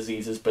treat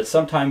diseases, but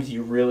sometimes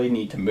you really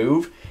need to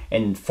move,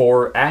 and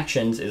 4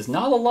 actions is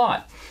not a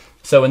lot.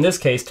 So in this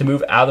case, to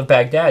move out of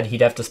Baghdad, he'd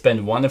have to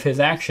spend 1 of his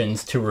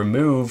actions to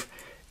remove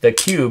the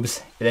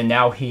cubes, and then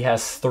now he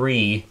has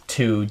 3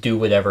 to do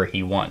whatever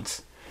he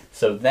wants.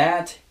 So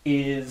that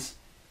is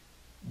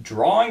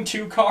drawing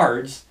 2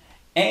 cards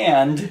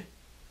and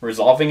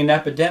resolving an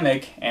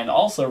epidemic, and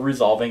also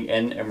resolving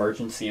an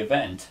emergency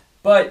event.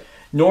 But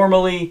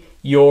normally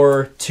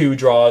your 2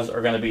 draws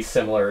are going to be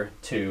similar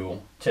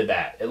to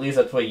that. At least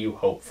that's what you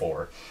hope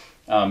for.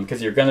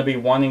 Because you're going to be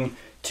wanting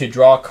to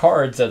draw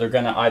cards that are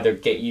going to either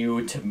get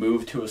you to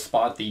move to a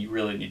spot that you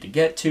really need to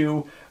get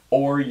to,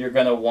 or you're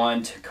going to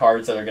want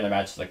cards that are going to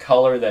match the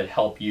color that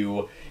help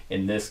you,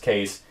 in this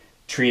case,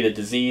 treat a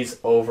disease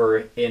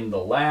over in the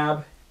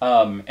lab,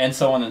 and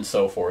so on and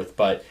so forth.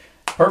 But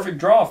perfect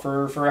draw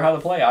for how to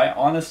play. I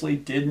honestly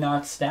did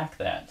not stack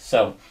that.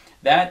 So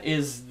that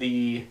is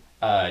the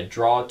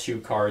draw 2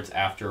 cards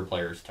after a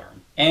player's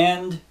turn.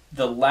 And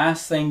the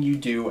last thing you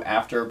do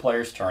after a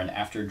player's turn,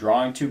 after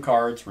drawing 2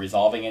 cards,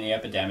 resolving any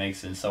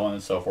epidemics, and so on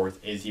and so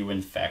forth, is you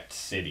infect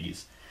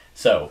cities.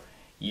 So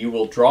you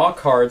will draw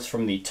cards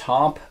from the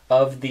top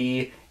of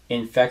the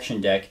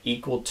infection deck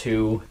equal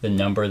to the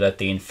number that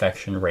the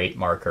infection rate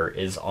marker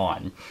is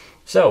on.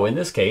 So in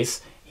this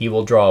case, he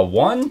will draw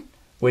 1,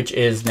 which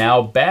is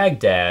now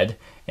Baghdad,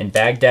 and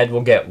Baghdad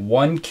will get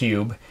 1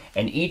 cube,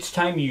 and each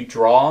time you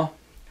draw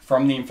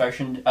from the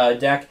infection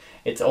deck,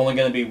 it's only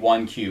going to be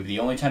 1 cube. The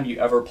only time you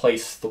ever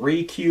place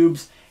 3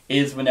 cubes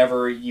is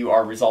whenever you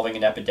are resolving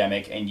an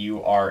epidemic and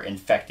you are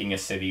infecting a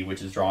city,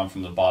 which is drawn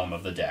from the bottom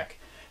of the deck.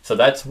 So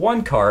that's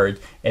 1 card,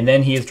 and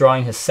then he is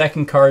drawing his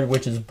second card,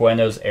 which is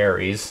Buenos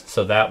Aires,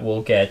 so that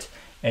will get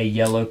a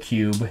yellow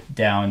cube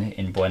down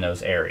in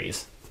Buenos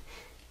Aires.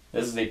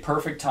 This is a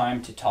perfect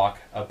time to talk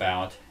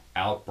about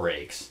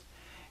outbreaks.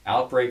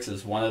 Outbreaks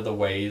is one of the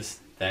ways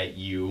that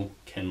you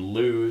can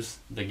lose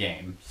the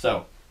game.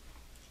 So,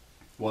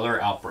 what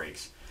are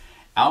outbreaks?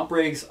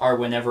 Outbreaks are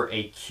whenever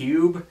a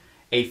cube,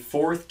 a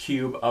 4th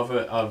cube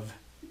of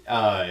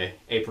a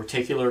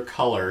particular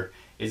color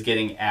is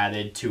getting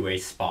added to a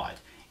spot.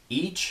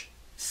 Each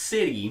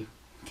city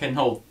can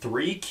hold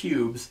 3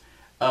 cubes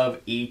of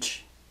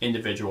each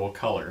individual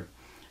color,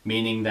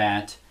 meaning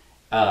that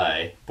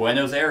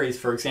Buenos Aires,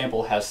 for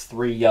example, has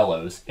 3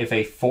 yellows. If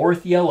a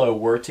 4th yellow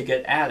were to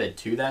get added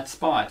to that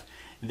spot,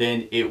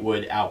 then it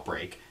would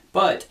outbreak.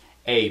 But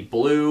a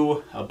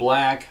blue, a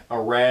black, a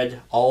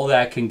red, all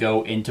that can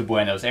go into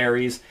Buenos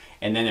Aires.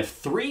 And then if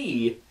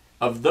 3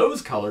 of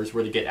those colors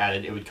were to get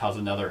added, it would cause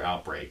another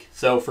outbreak.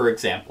 So, for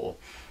example,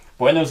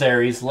 Buenos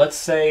Aires, let's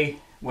say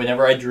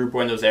whenever I drew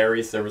Buenos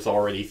Aires, there was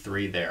already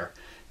 3 there.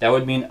 That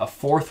would mean a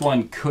 4th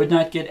one could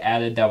not get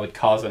added. That would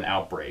cause an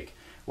outbreak.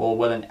 Well,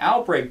 what an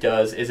outbreak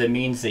does is it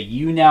means that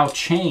you now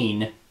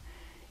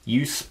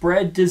you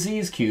spread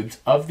disease cubes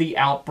of the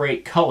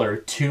outbreak color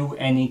to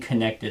any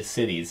connected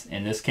cities.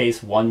 In this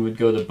case, 1 would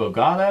go to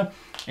Bogota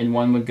and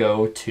 1 would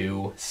go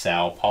to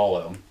Sao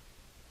Paulo.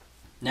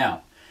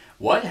 Now,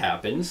 what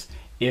happens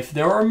if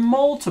there are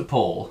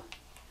multiple,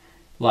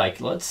 like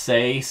let's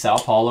say Sao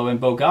Paulo and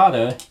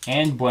Bogota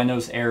and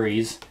Buenos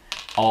Aires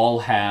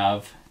all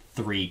have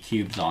 3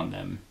 cubes on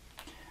them?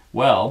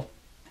 Well,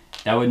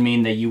 that would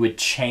mean that you would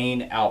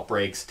chain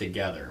outbreaks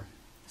together.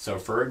 So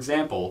for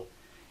example,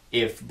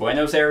 if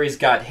Buenos Aires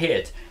got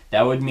hit,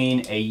 that would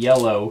mean a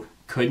yellow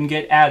couldn't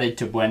get added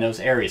to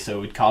Buenos Aires, so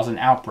it would cause an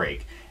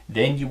outbreak.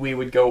 Then we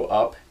would go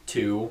up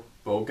to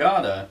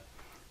Bogota,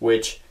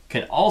 which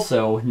can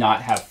also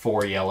not have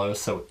 4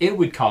 yellows, so it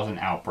would cause an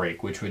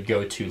outbreak, which would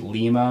go to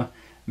Lima,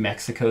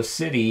 Mexico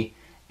City,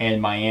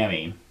 and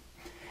Miami.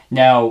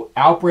 Now,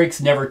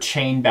 outbreaks never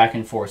chain back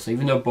and forth, so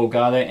even though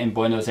Bogota and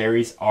Buenos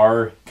Aires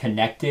are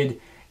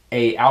connected,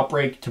 a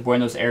outbreak to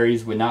Buenos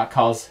Aires would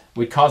cause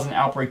an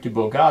outbreak to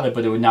Bogota,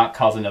 but it would not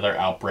cause another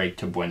outbreak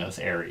to Buenos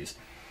Aires.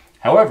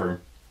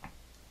 However,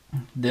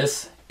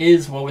 this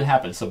is what would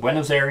happen. So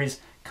Buenos Aires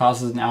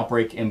causes an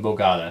outbreak in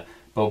Bogota.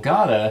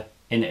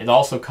 And it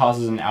also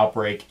causes an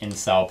outbreak in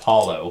Sao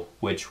Paulo,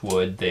 which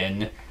would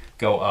then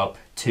go up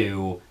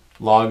to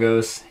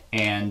Lagos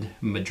and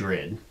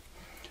Madrid.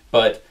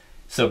 But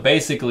so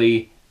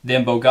basically,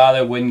 then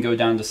Bogota wouldn't go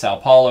down to Sao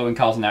Paulo and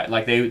cause an outbreak.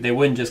 Like they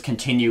wouldn't just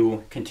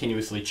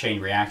continuously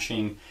chain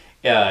reaction.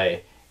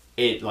 It's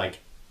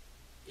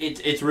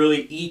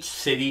really each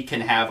city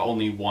can have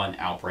only one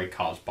outbreak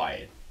caused by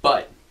it.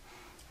 But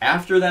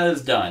after that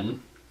is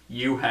done,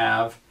 you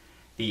have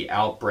the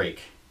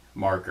outbreak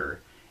marker.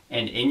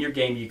 And in your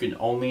game, you can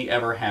only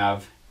ever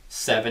have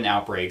 7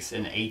 outbreaks,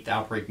 and the 8th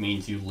outbreak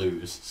means you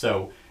lose.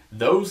 So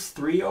those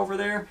 3 over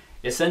there,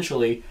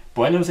 essentially,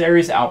 Buenos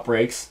Aires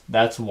outbreaks,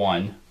 that's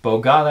 1.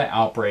 Bogota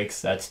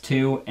outbreaks, that's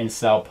 2. And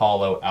Sao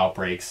Paulo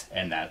outbreaks,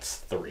 and that's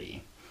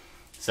 3.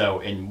 So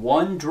in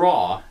one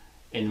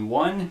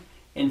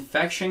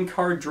infection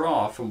card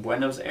draw from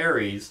Buenos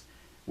Aires,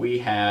 we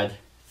had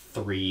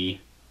 3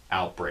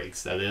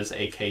 outbreaks. That is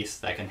a case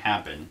that can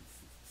happen.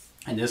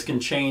 And this can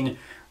chain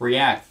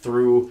react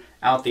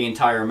throughout the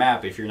entire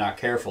map if you're not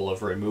careful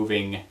of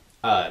removing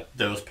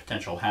those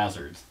potential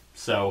hazards.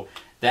 So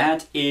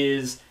that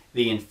is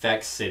the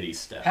infect city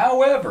step.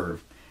 However,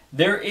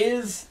 there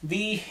is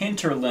the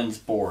hinterlands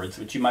boards,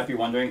 which you might be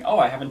wondering, oh,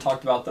 I haven't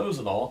talked about those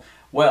at all.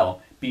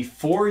 Well,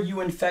 before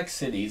you infect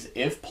cities,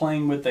 if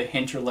playing with the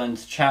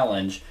hinterlands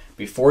challenge,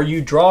 before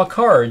you draw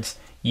cards,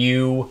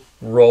 you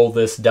roll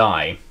this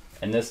die.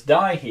 And this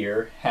die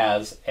here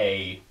has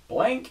a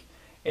blank,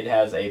 it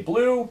has a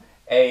blue,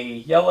 a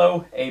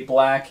yellow, a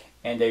black,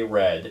 and a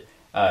red,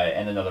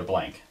 and another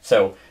blank.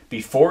 So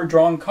before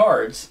drawing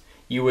cards,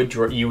 you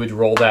would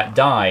roll that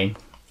die,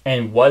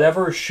 and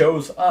whatever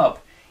shows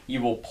up,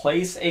 you will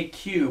place a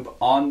cube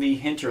on the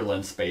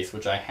hinterland space,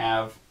 which I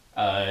have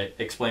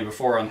explained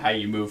before on how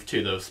you move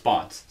to those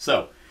spots.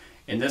 So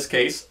in this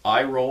case,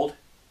 I rolled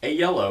a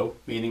yellow,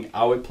 meaning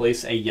I would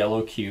place a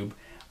yellow cube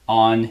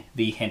on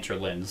the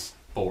hinterlands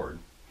board.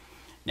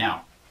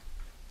 Now,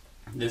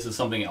 this is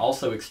something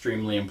also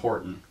extremely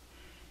important.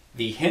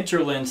 The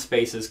hinterland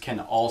spaces can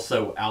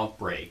also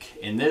outbreak.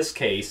 In this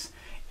case,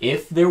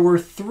 if there were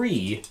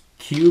 3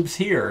 cubes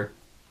here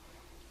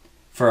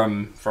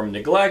from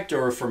neglect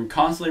or from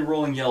constantly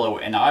rolling yellow,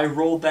 and I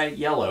rolled that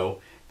yellow,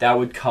 that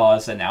would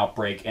cause an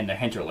outbreak in the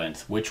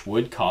hinterlands, which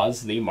would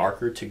cause the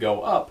marker to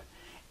go up.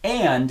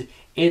 And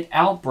it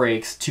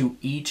outbreaks to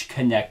each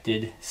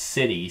connected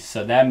city.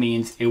 So that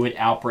means it would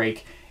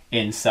outbreak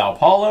in Sao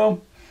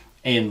Paulo,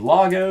 in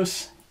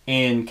Lagos,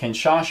 in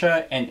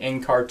Kinshasa, and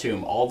in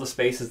Khartoum, all the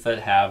spaces that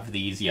have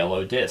these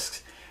yellow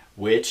discs,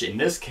 which in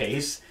this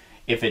case,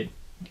 if it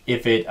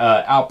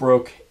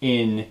outbroke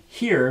in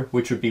here,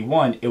 which would be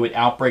 1, it would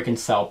outbreak in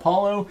Sao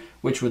Paulo,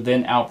 which would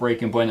then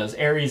outbreak in Buenos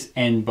Aires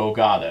and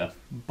Bogota.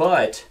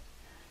 But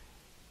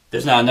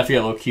there's not enough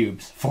yellow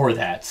cubes for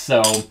that.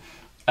 So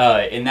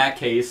in that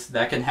case,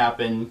 that can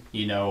happen,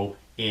 you know,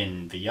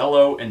 in the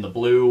yellow, in the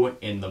blue,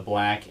 in the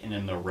black, and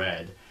in the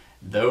red.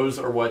 Those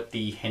are what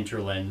the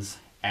hinterlands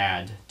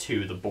add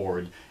to the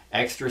board.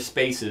 Extra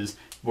spaces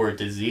where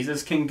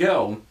diseases can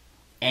go,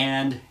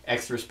 and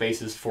extra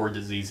spaces for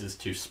diseases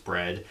to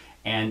spread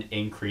and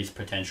increase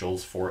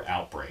potentials for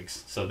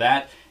outbreaks. So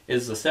that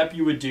is the step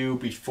you would do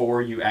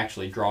before you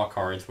actually draw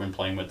cards when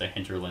playing with the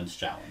Hinterlands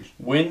Challenge.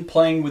 When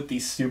playing with the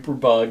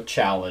Superbug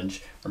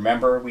Challenge,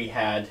 remember we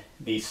had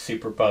the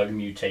Superbug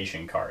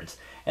mutation cards,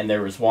 and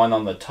there was one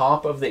on the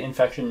top of the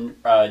infection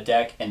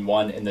deck and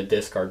one in the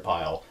discard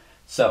pile.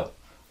 So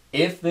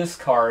if this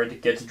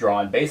card gets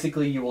drawn,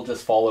 basically you will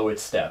just follow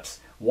its steps.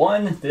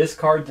 1, this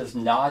card does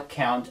not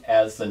count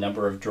as the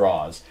number of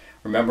draws.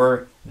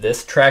 Remember,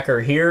 this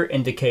tracker here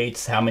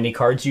indicates how many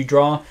cards you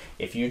draw.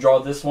 If you draw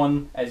this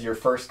one as your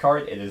first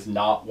card, it is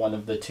not one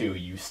of the 2.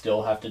 You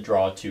still have to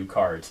draw 2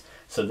 cards.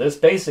 So this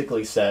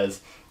basically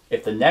says,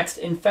 if the next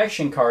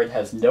infection card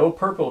has no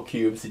purple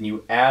cubes, then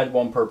you add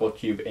 1 purple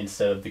cube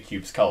instead of the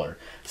cube's color.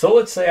 So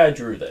let's say I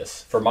drew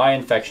this for my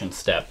infection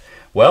step.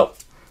 Well,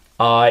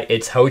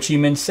 it's Ho Chi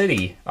Minh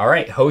City. All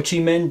right, Ho Chi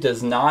Minh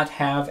does not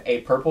have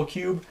a purple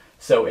cube,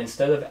 so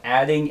instead of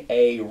adding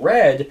a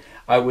red,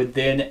 I would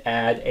then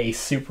add a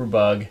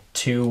Superbug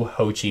to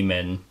Ho Chi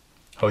Minh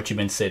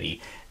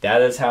City.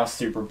 That is how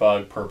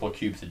Superbug purple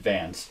cubes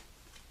advance.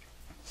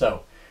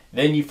 So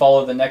then you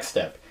follow the next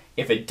step.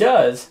 If it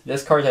does,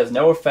 this card has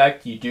no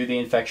effect, you do the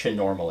infection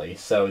normally.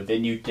 So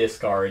then you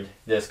discard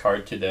this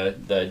card to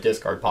the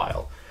discard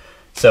pile.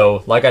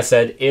 So like I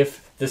said,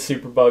 if the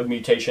Superbug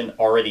mutation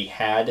already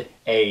had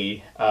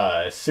a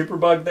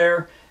Superbug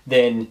there,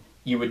 then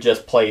you would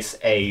just place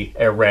a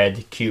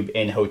red cube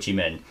in Ho Chi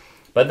Minh.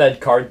 But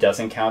that card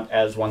doesn't count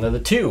as one of the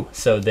 2.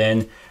 So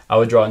then I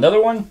would draw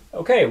another one.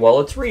 Okay, well,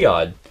 it's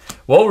Riyadh.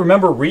 Well,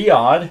 remember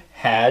Riyadh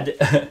had,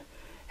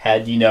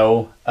 you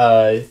know,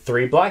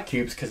 3 black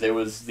cubes because it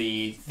was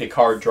the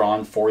card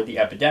drawn for the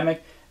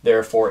epidemic.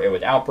 Therefore, it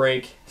would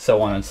outbreak,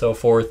 so on and so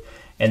forth.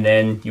 And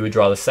then you would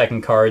draw the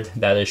second card,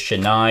 that is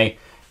Shanai.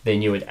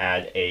 Then you would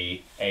add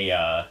a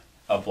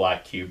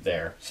black cube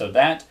there. So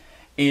that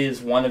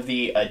is one of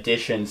the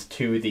additions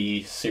to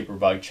the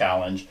Superbug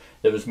Challenge,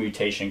 those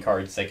mutation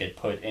cards that get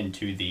put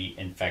into the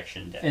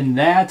infection deck. And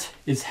that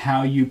is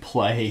how you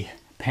play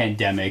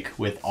Pandemic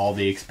with all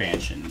the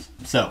expansions.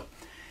 So,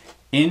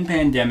 in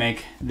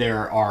Pandemic,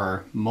 there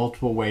are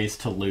multiple ways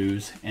to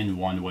lose and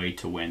one way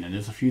to win. And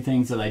there's a few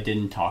things that I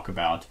didn't talk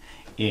about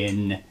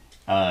in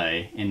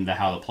the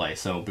how to play.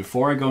 So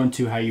before I go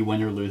into how you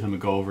win or lose, I'm going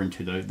to go over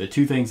into the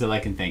two things that I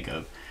can think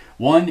of.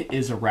 One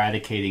is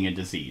eradicating a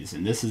disease,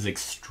 and this is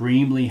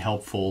extremely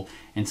helpful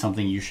and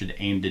something you should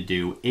aim to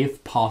do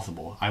if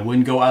possible. I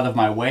wouldn't go out of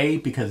my way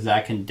because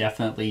that can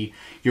definitely,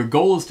 your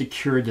goal is to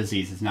cure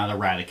diseases, not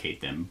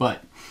eradicate them.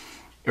 But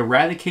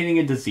eradicating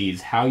a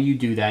disease, how you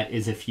do that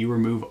is if you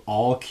remove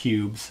all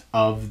cubes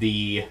of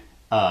the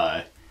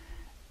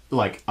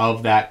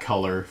of that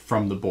color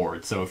from the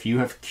board. So if you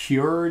have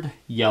cured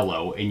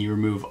yellow and you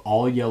remove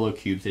all yellow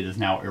cubes, it is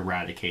now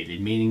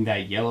eradicated, meaning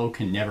that yellow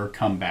can never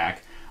come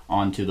back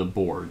onto the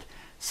board.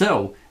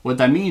 So what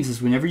that means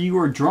is whenever you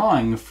are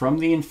drawing from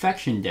the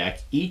infection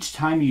deck, each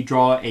time you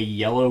draw a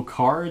yellow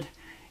card,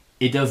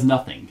 it does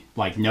nothing.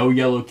 Like no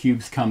yellow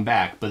cubes come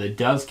back, but it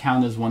does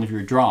count as one of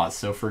your draws.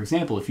 So for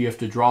example, if you have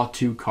to draw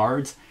 2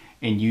 cards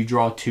and you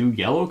draw 2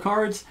 yellow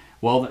cards,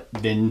 well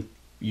then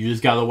you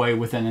just got away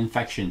with an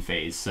infection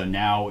phase. So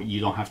now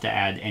you don't have to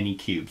add any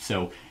cubes.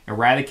 So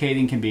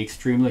eradicating can be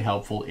extremely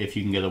helpful if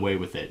you can get away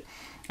with it.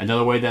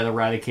 Another way that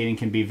eradicating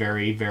can be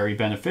very, very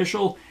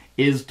beneficial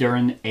is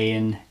during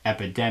an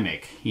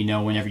epidemic. You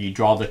know, whenever you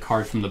draw the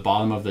card from the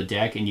bottom of the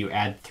deck and you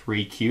add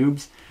 3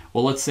 cubes.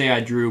 Well, let's say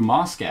I drew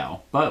Moscow,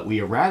 but we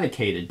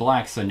eradicated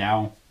black, so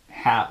now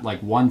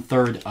like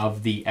 1/3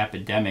 of the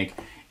epidemic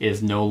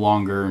is no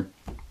longer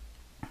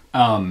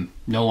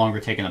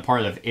taken a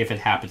part of if it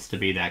happens to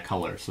be that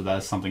color. So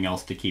that's something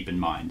else to keep in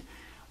mind.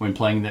 When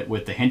playing that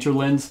with the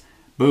hinterlands,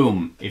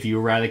 boom, if you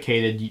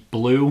eradicated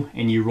blue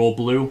and you roll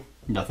blue,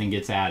 nothing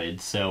gets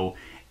added. So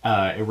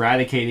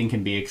eradicating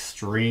can be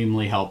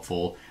extremely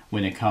helpful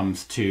when it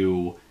comes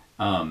to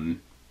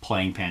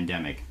playing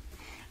Pandemic.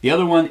 The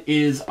other one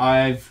is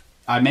I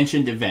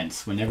mentioned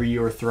events. Whenever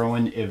you are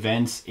throwing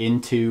events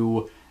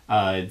into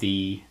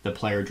the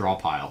player draw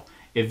pile,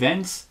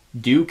 events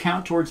do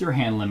count towards your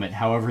hand limit.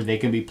 However, they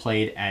can be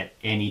played at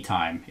any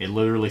time. It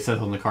literally says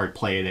on the card,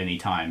 play at any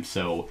time.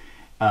 So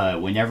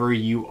whenever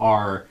you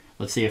are,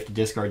 let's say you have to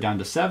discard down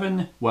to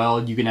 7,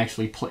 well, you can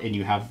actually play, and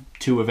you have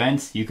 2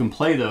 events, you can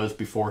play those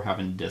before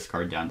having to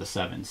discard down to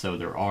 7. So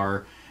there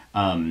are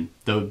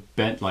the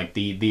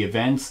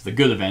events, the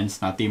good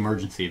events, not the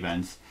emergency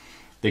events.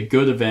 The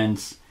good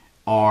events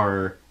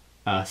are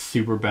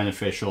super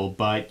beneficial,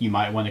 but you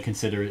might want to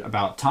consider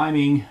about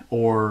timing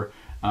or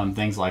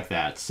things like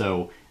that.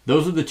 So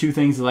those are the 2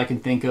 things that I can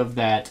think of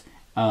that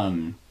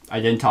I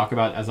didn't talk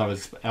about as I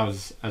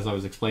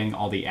was explaining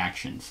all the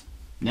actions.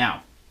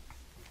 Now,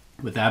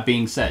 with that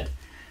being said,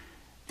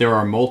 there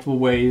are multiple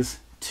ways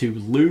to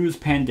lose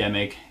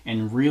Pandemic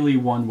and really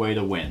one way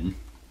to win.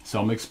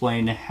 So I'm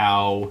explaining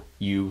how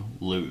you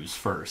lose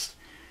first.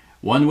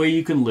 One way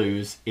you can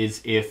lose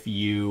is if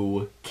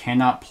you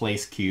cannot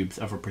place cubes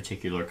of a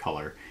particular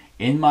color.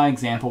 In my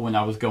example, when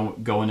I was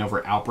going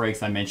over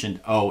outbreaks, I mentioned,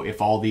 oh, if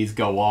all these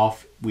go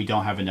off, we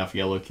don't have enough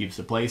yellow cubes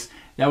to place.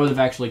 That would have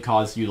actually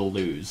caused you to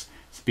lose.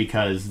 It's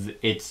because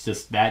it's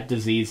just that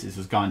disease has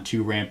just gone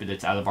too rampant,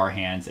 it's out of our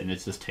hands, and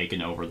it's just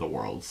taken over the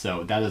world.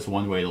 So that is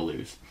one way to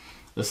lose.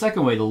 The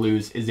second way to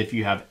lose is if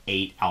you have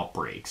 8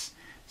 outbreaks.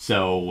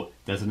 So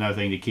that's another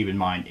thing to keep in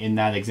mind. In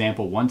that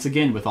example, once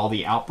again, with all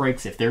the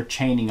outbreaks, if they're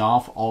chaining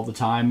off all the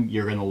time,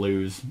 you're going to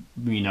lose,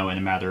 in a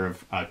matter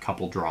of a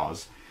couple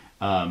draws.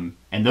 And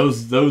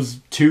those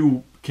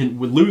 2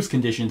 lose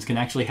conditions can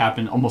actually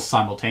happen almost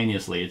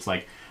simultaneously. It's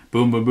like,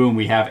 boom, boom, boom,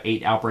 we have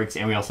 8 outbreaks,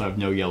 and we also have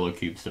no yellow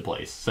cubes to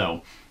place.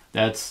 So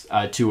that's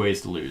 2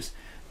 ways to lose.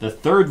 The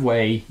third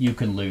way you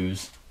can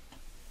lose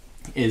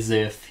is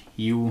if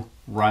you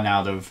run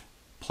out of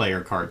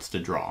player cards to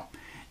draw.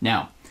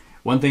 Now,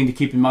 one thing to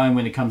keep in mind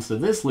when it comes to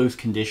this lose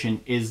condition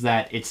is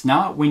that it's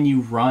not when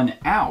you run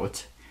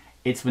out,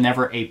 it's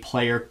whenever a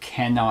player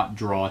cannot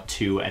draw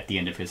 2 at the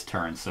end of his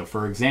turn. So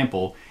for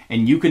example,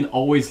 and you can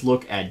always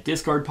look at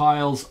discard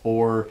piles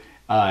or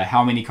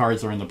how many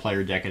cards are in the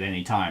player deck at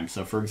any time.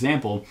 So for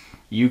example,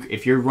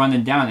 if you're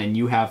running down and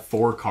you have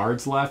 4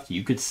 cards left,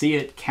 you could see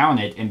it, count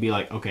it, and be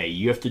like, okay,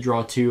 you have to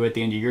draw 2 at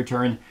the end of your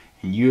turn,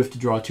 and you have to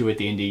draw 2 at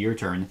the end of your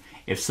turn.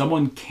 If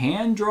someone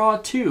can draw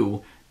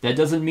 2, that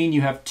doesn't mean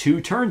you have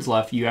 2 turns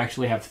left, you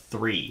actually have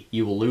 3.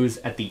 You will lose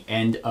at the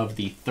end of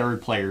the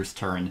third player's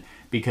turn,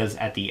 because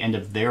at the end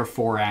of their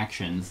 4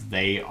 actions,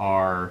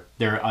 they're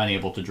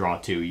unable to draw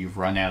 2. You've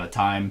run out of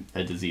time,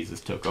 the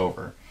diseases took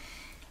over.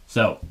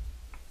 So,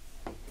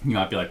 you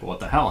might be like, well, what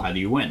the hell, how do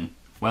you win?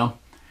 Well,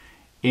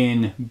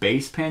 in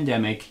base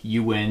Pandemic,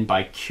 you win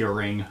by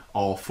curing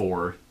all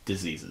 4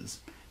 diseases.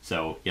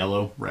 So,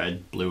 yellow,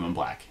 red, blue, and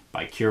black.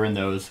 By curing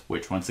those,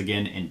 which once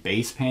again, in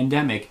base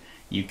Pandemic,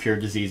 you cure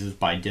diseases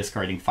by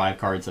discarding 5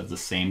 cards of the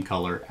same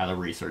color at a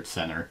research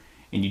center.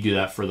 And you do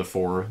that for the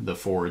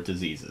four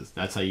diseases.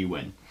 That's how you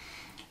win.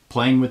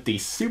 Playing with the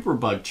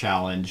Superbug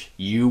Challenge,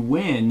 you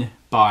win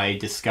by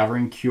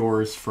discovering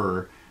cures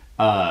for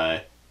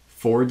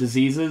 4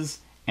 diseases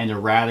and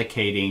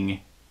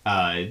eradicating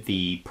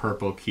the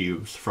purple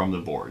cubes from the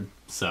board.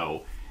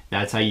 So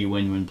that's how you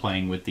win when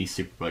playing with the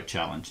Superbug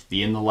Challenge.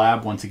 The In the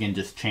Lab, once again,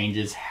 just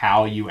changes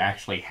how you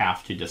actually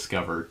have to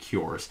discover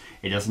cures.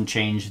 It doesn't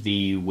change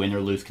the win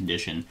or lose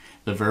condition.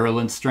 The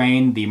Virulent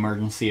Strain, the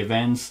emergency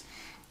events,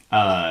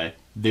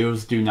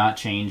 those do not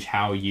change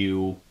how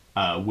you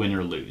win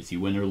or lose. You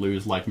win or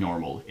lose like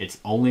normal. It's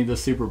only the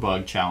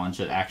Superbug Challenge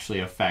that actually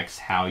affects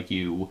how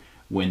you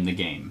win the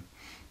game.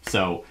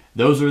 So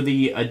those are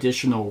the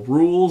additional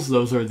rules.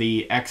 Those are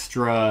the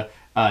extra,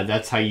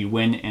 that's how you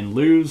win and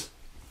lose.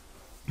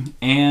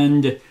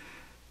 And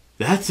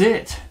that's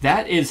it.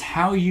 That is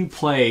how you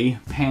play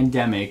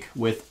Pandemic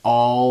with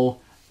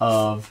all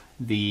of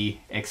the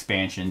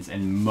expansions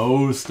and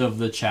most of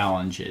the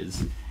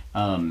challenges.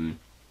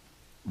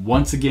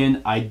 Once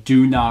again, I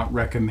do not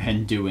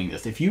recommend doing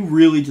this. If you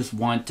really just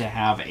want to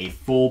have a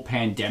full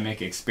Pandemic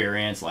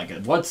experience, like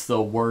what's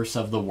the worst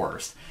of the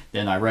worst,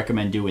 then I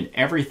recommend doing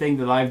everything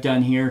that I've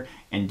done here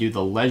and do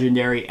the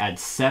legendary, add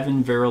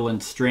 7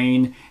 Virulent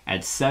Strain,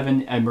 add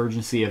 7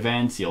 emergency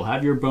events. You'll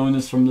have your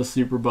bonus from the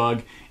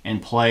Superbug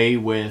and play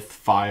with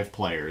 5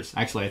 players.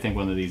 Actually, I think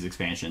one of these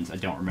expansions, I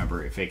don't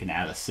remember if it can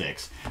add a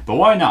 6. But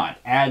why not?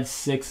 Add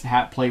 6,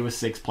 play with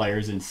 6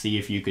 players and see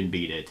if you can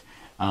beat it.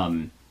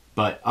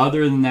 But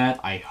other than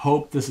that, I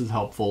hope this is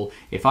helpful.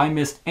 If I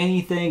missed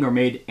anything or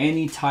made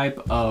any type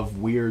of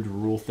weird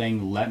rule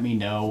thing, let me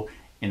know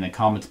in the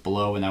comments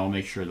below, and I will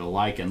make sure to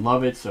like and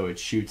love it so it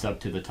shoots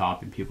up to the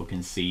top and people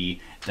can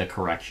see the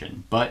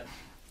correction. But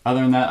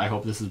other than that, I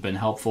hope this has been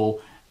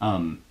helpful.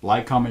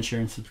 Like, comment, share,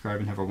 and subscribe,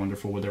 and have a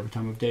wonderful whatever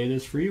time of day it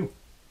is for you.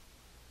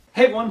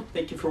 Hey everyone,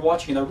 thank you for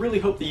watching, and I really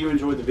hope that you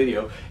enjoyed the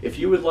video. If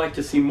you would like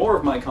to see more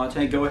of my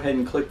content, go ahead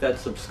and click that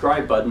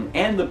subscribe button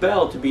and the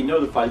bell to be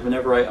notified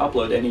whenever I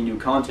upload any new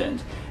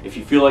content. If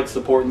you feel like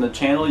supporting the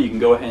channel, you can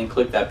go ahead and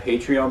click that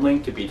Patreon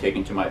link to be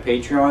taken to my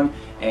Patreon,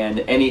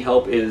 and any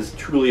help is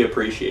truly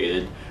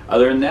appreciated.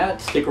 Other than that,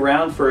 stick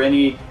around for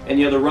any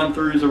other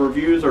run-throughs or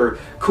reviews or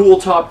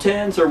cool top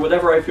 10s or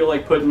whatever I feel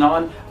like putting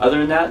on. Other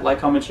than that, like,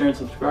 comment, share, and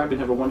subscribe, and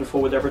have a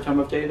wonderful whatever time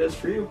of day it is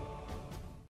for you.